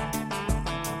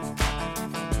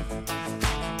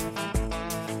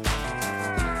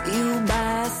 You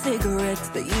buy cigarettes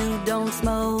that you don't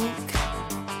smoke.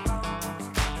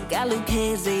 Got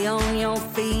Lucchese on your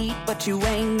feet, but you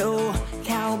ain't no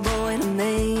cowboy to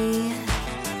me.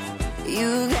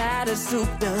 You got a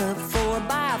souped up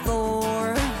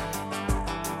 4x4,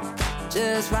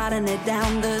 just riding it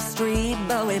down the street,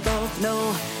 but we both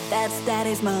know that's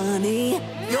daddy's money.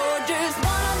 You're just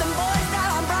one of them boys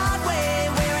down on Broadway,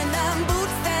 wearing them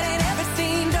boots that ain't ever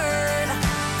seen dirt,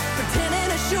 pretending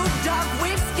to shoot dark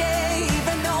whiskey,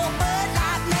 even though Bud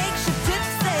Light makes you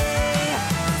tipsy,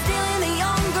 stealing the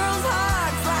young girls'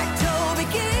 hearts like Toby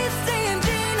Keith, singing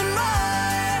Gene and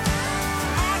Roy,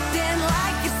 acting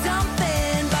like you're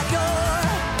something, but you're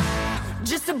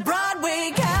just a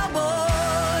Broadway cowboy.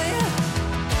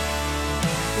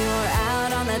 You're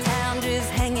out on the town just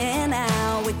hanging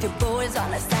out with your boys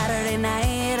on a Saturday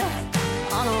night,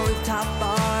 on a rooftop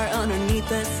bar underneath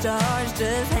the stars,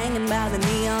 just hanging by the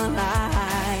neon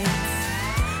lights,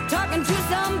 talking to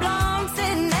some blonde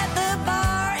sitting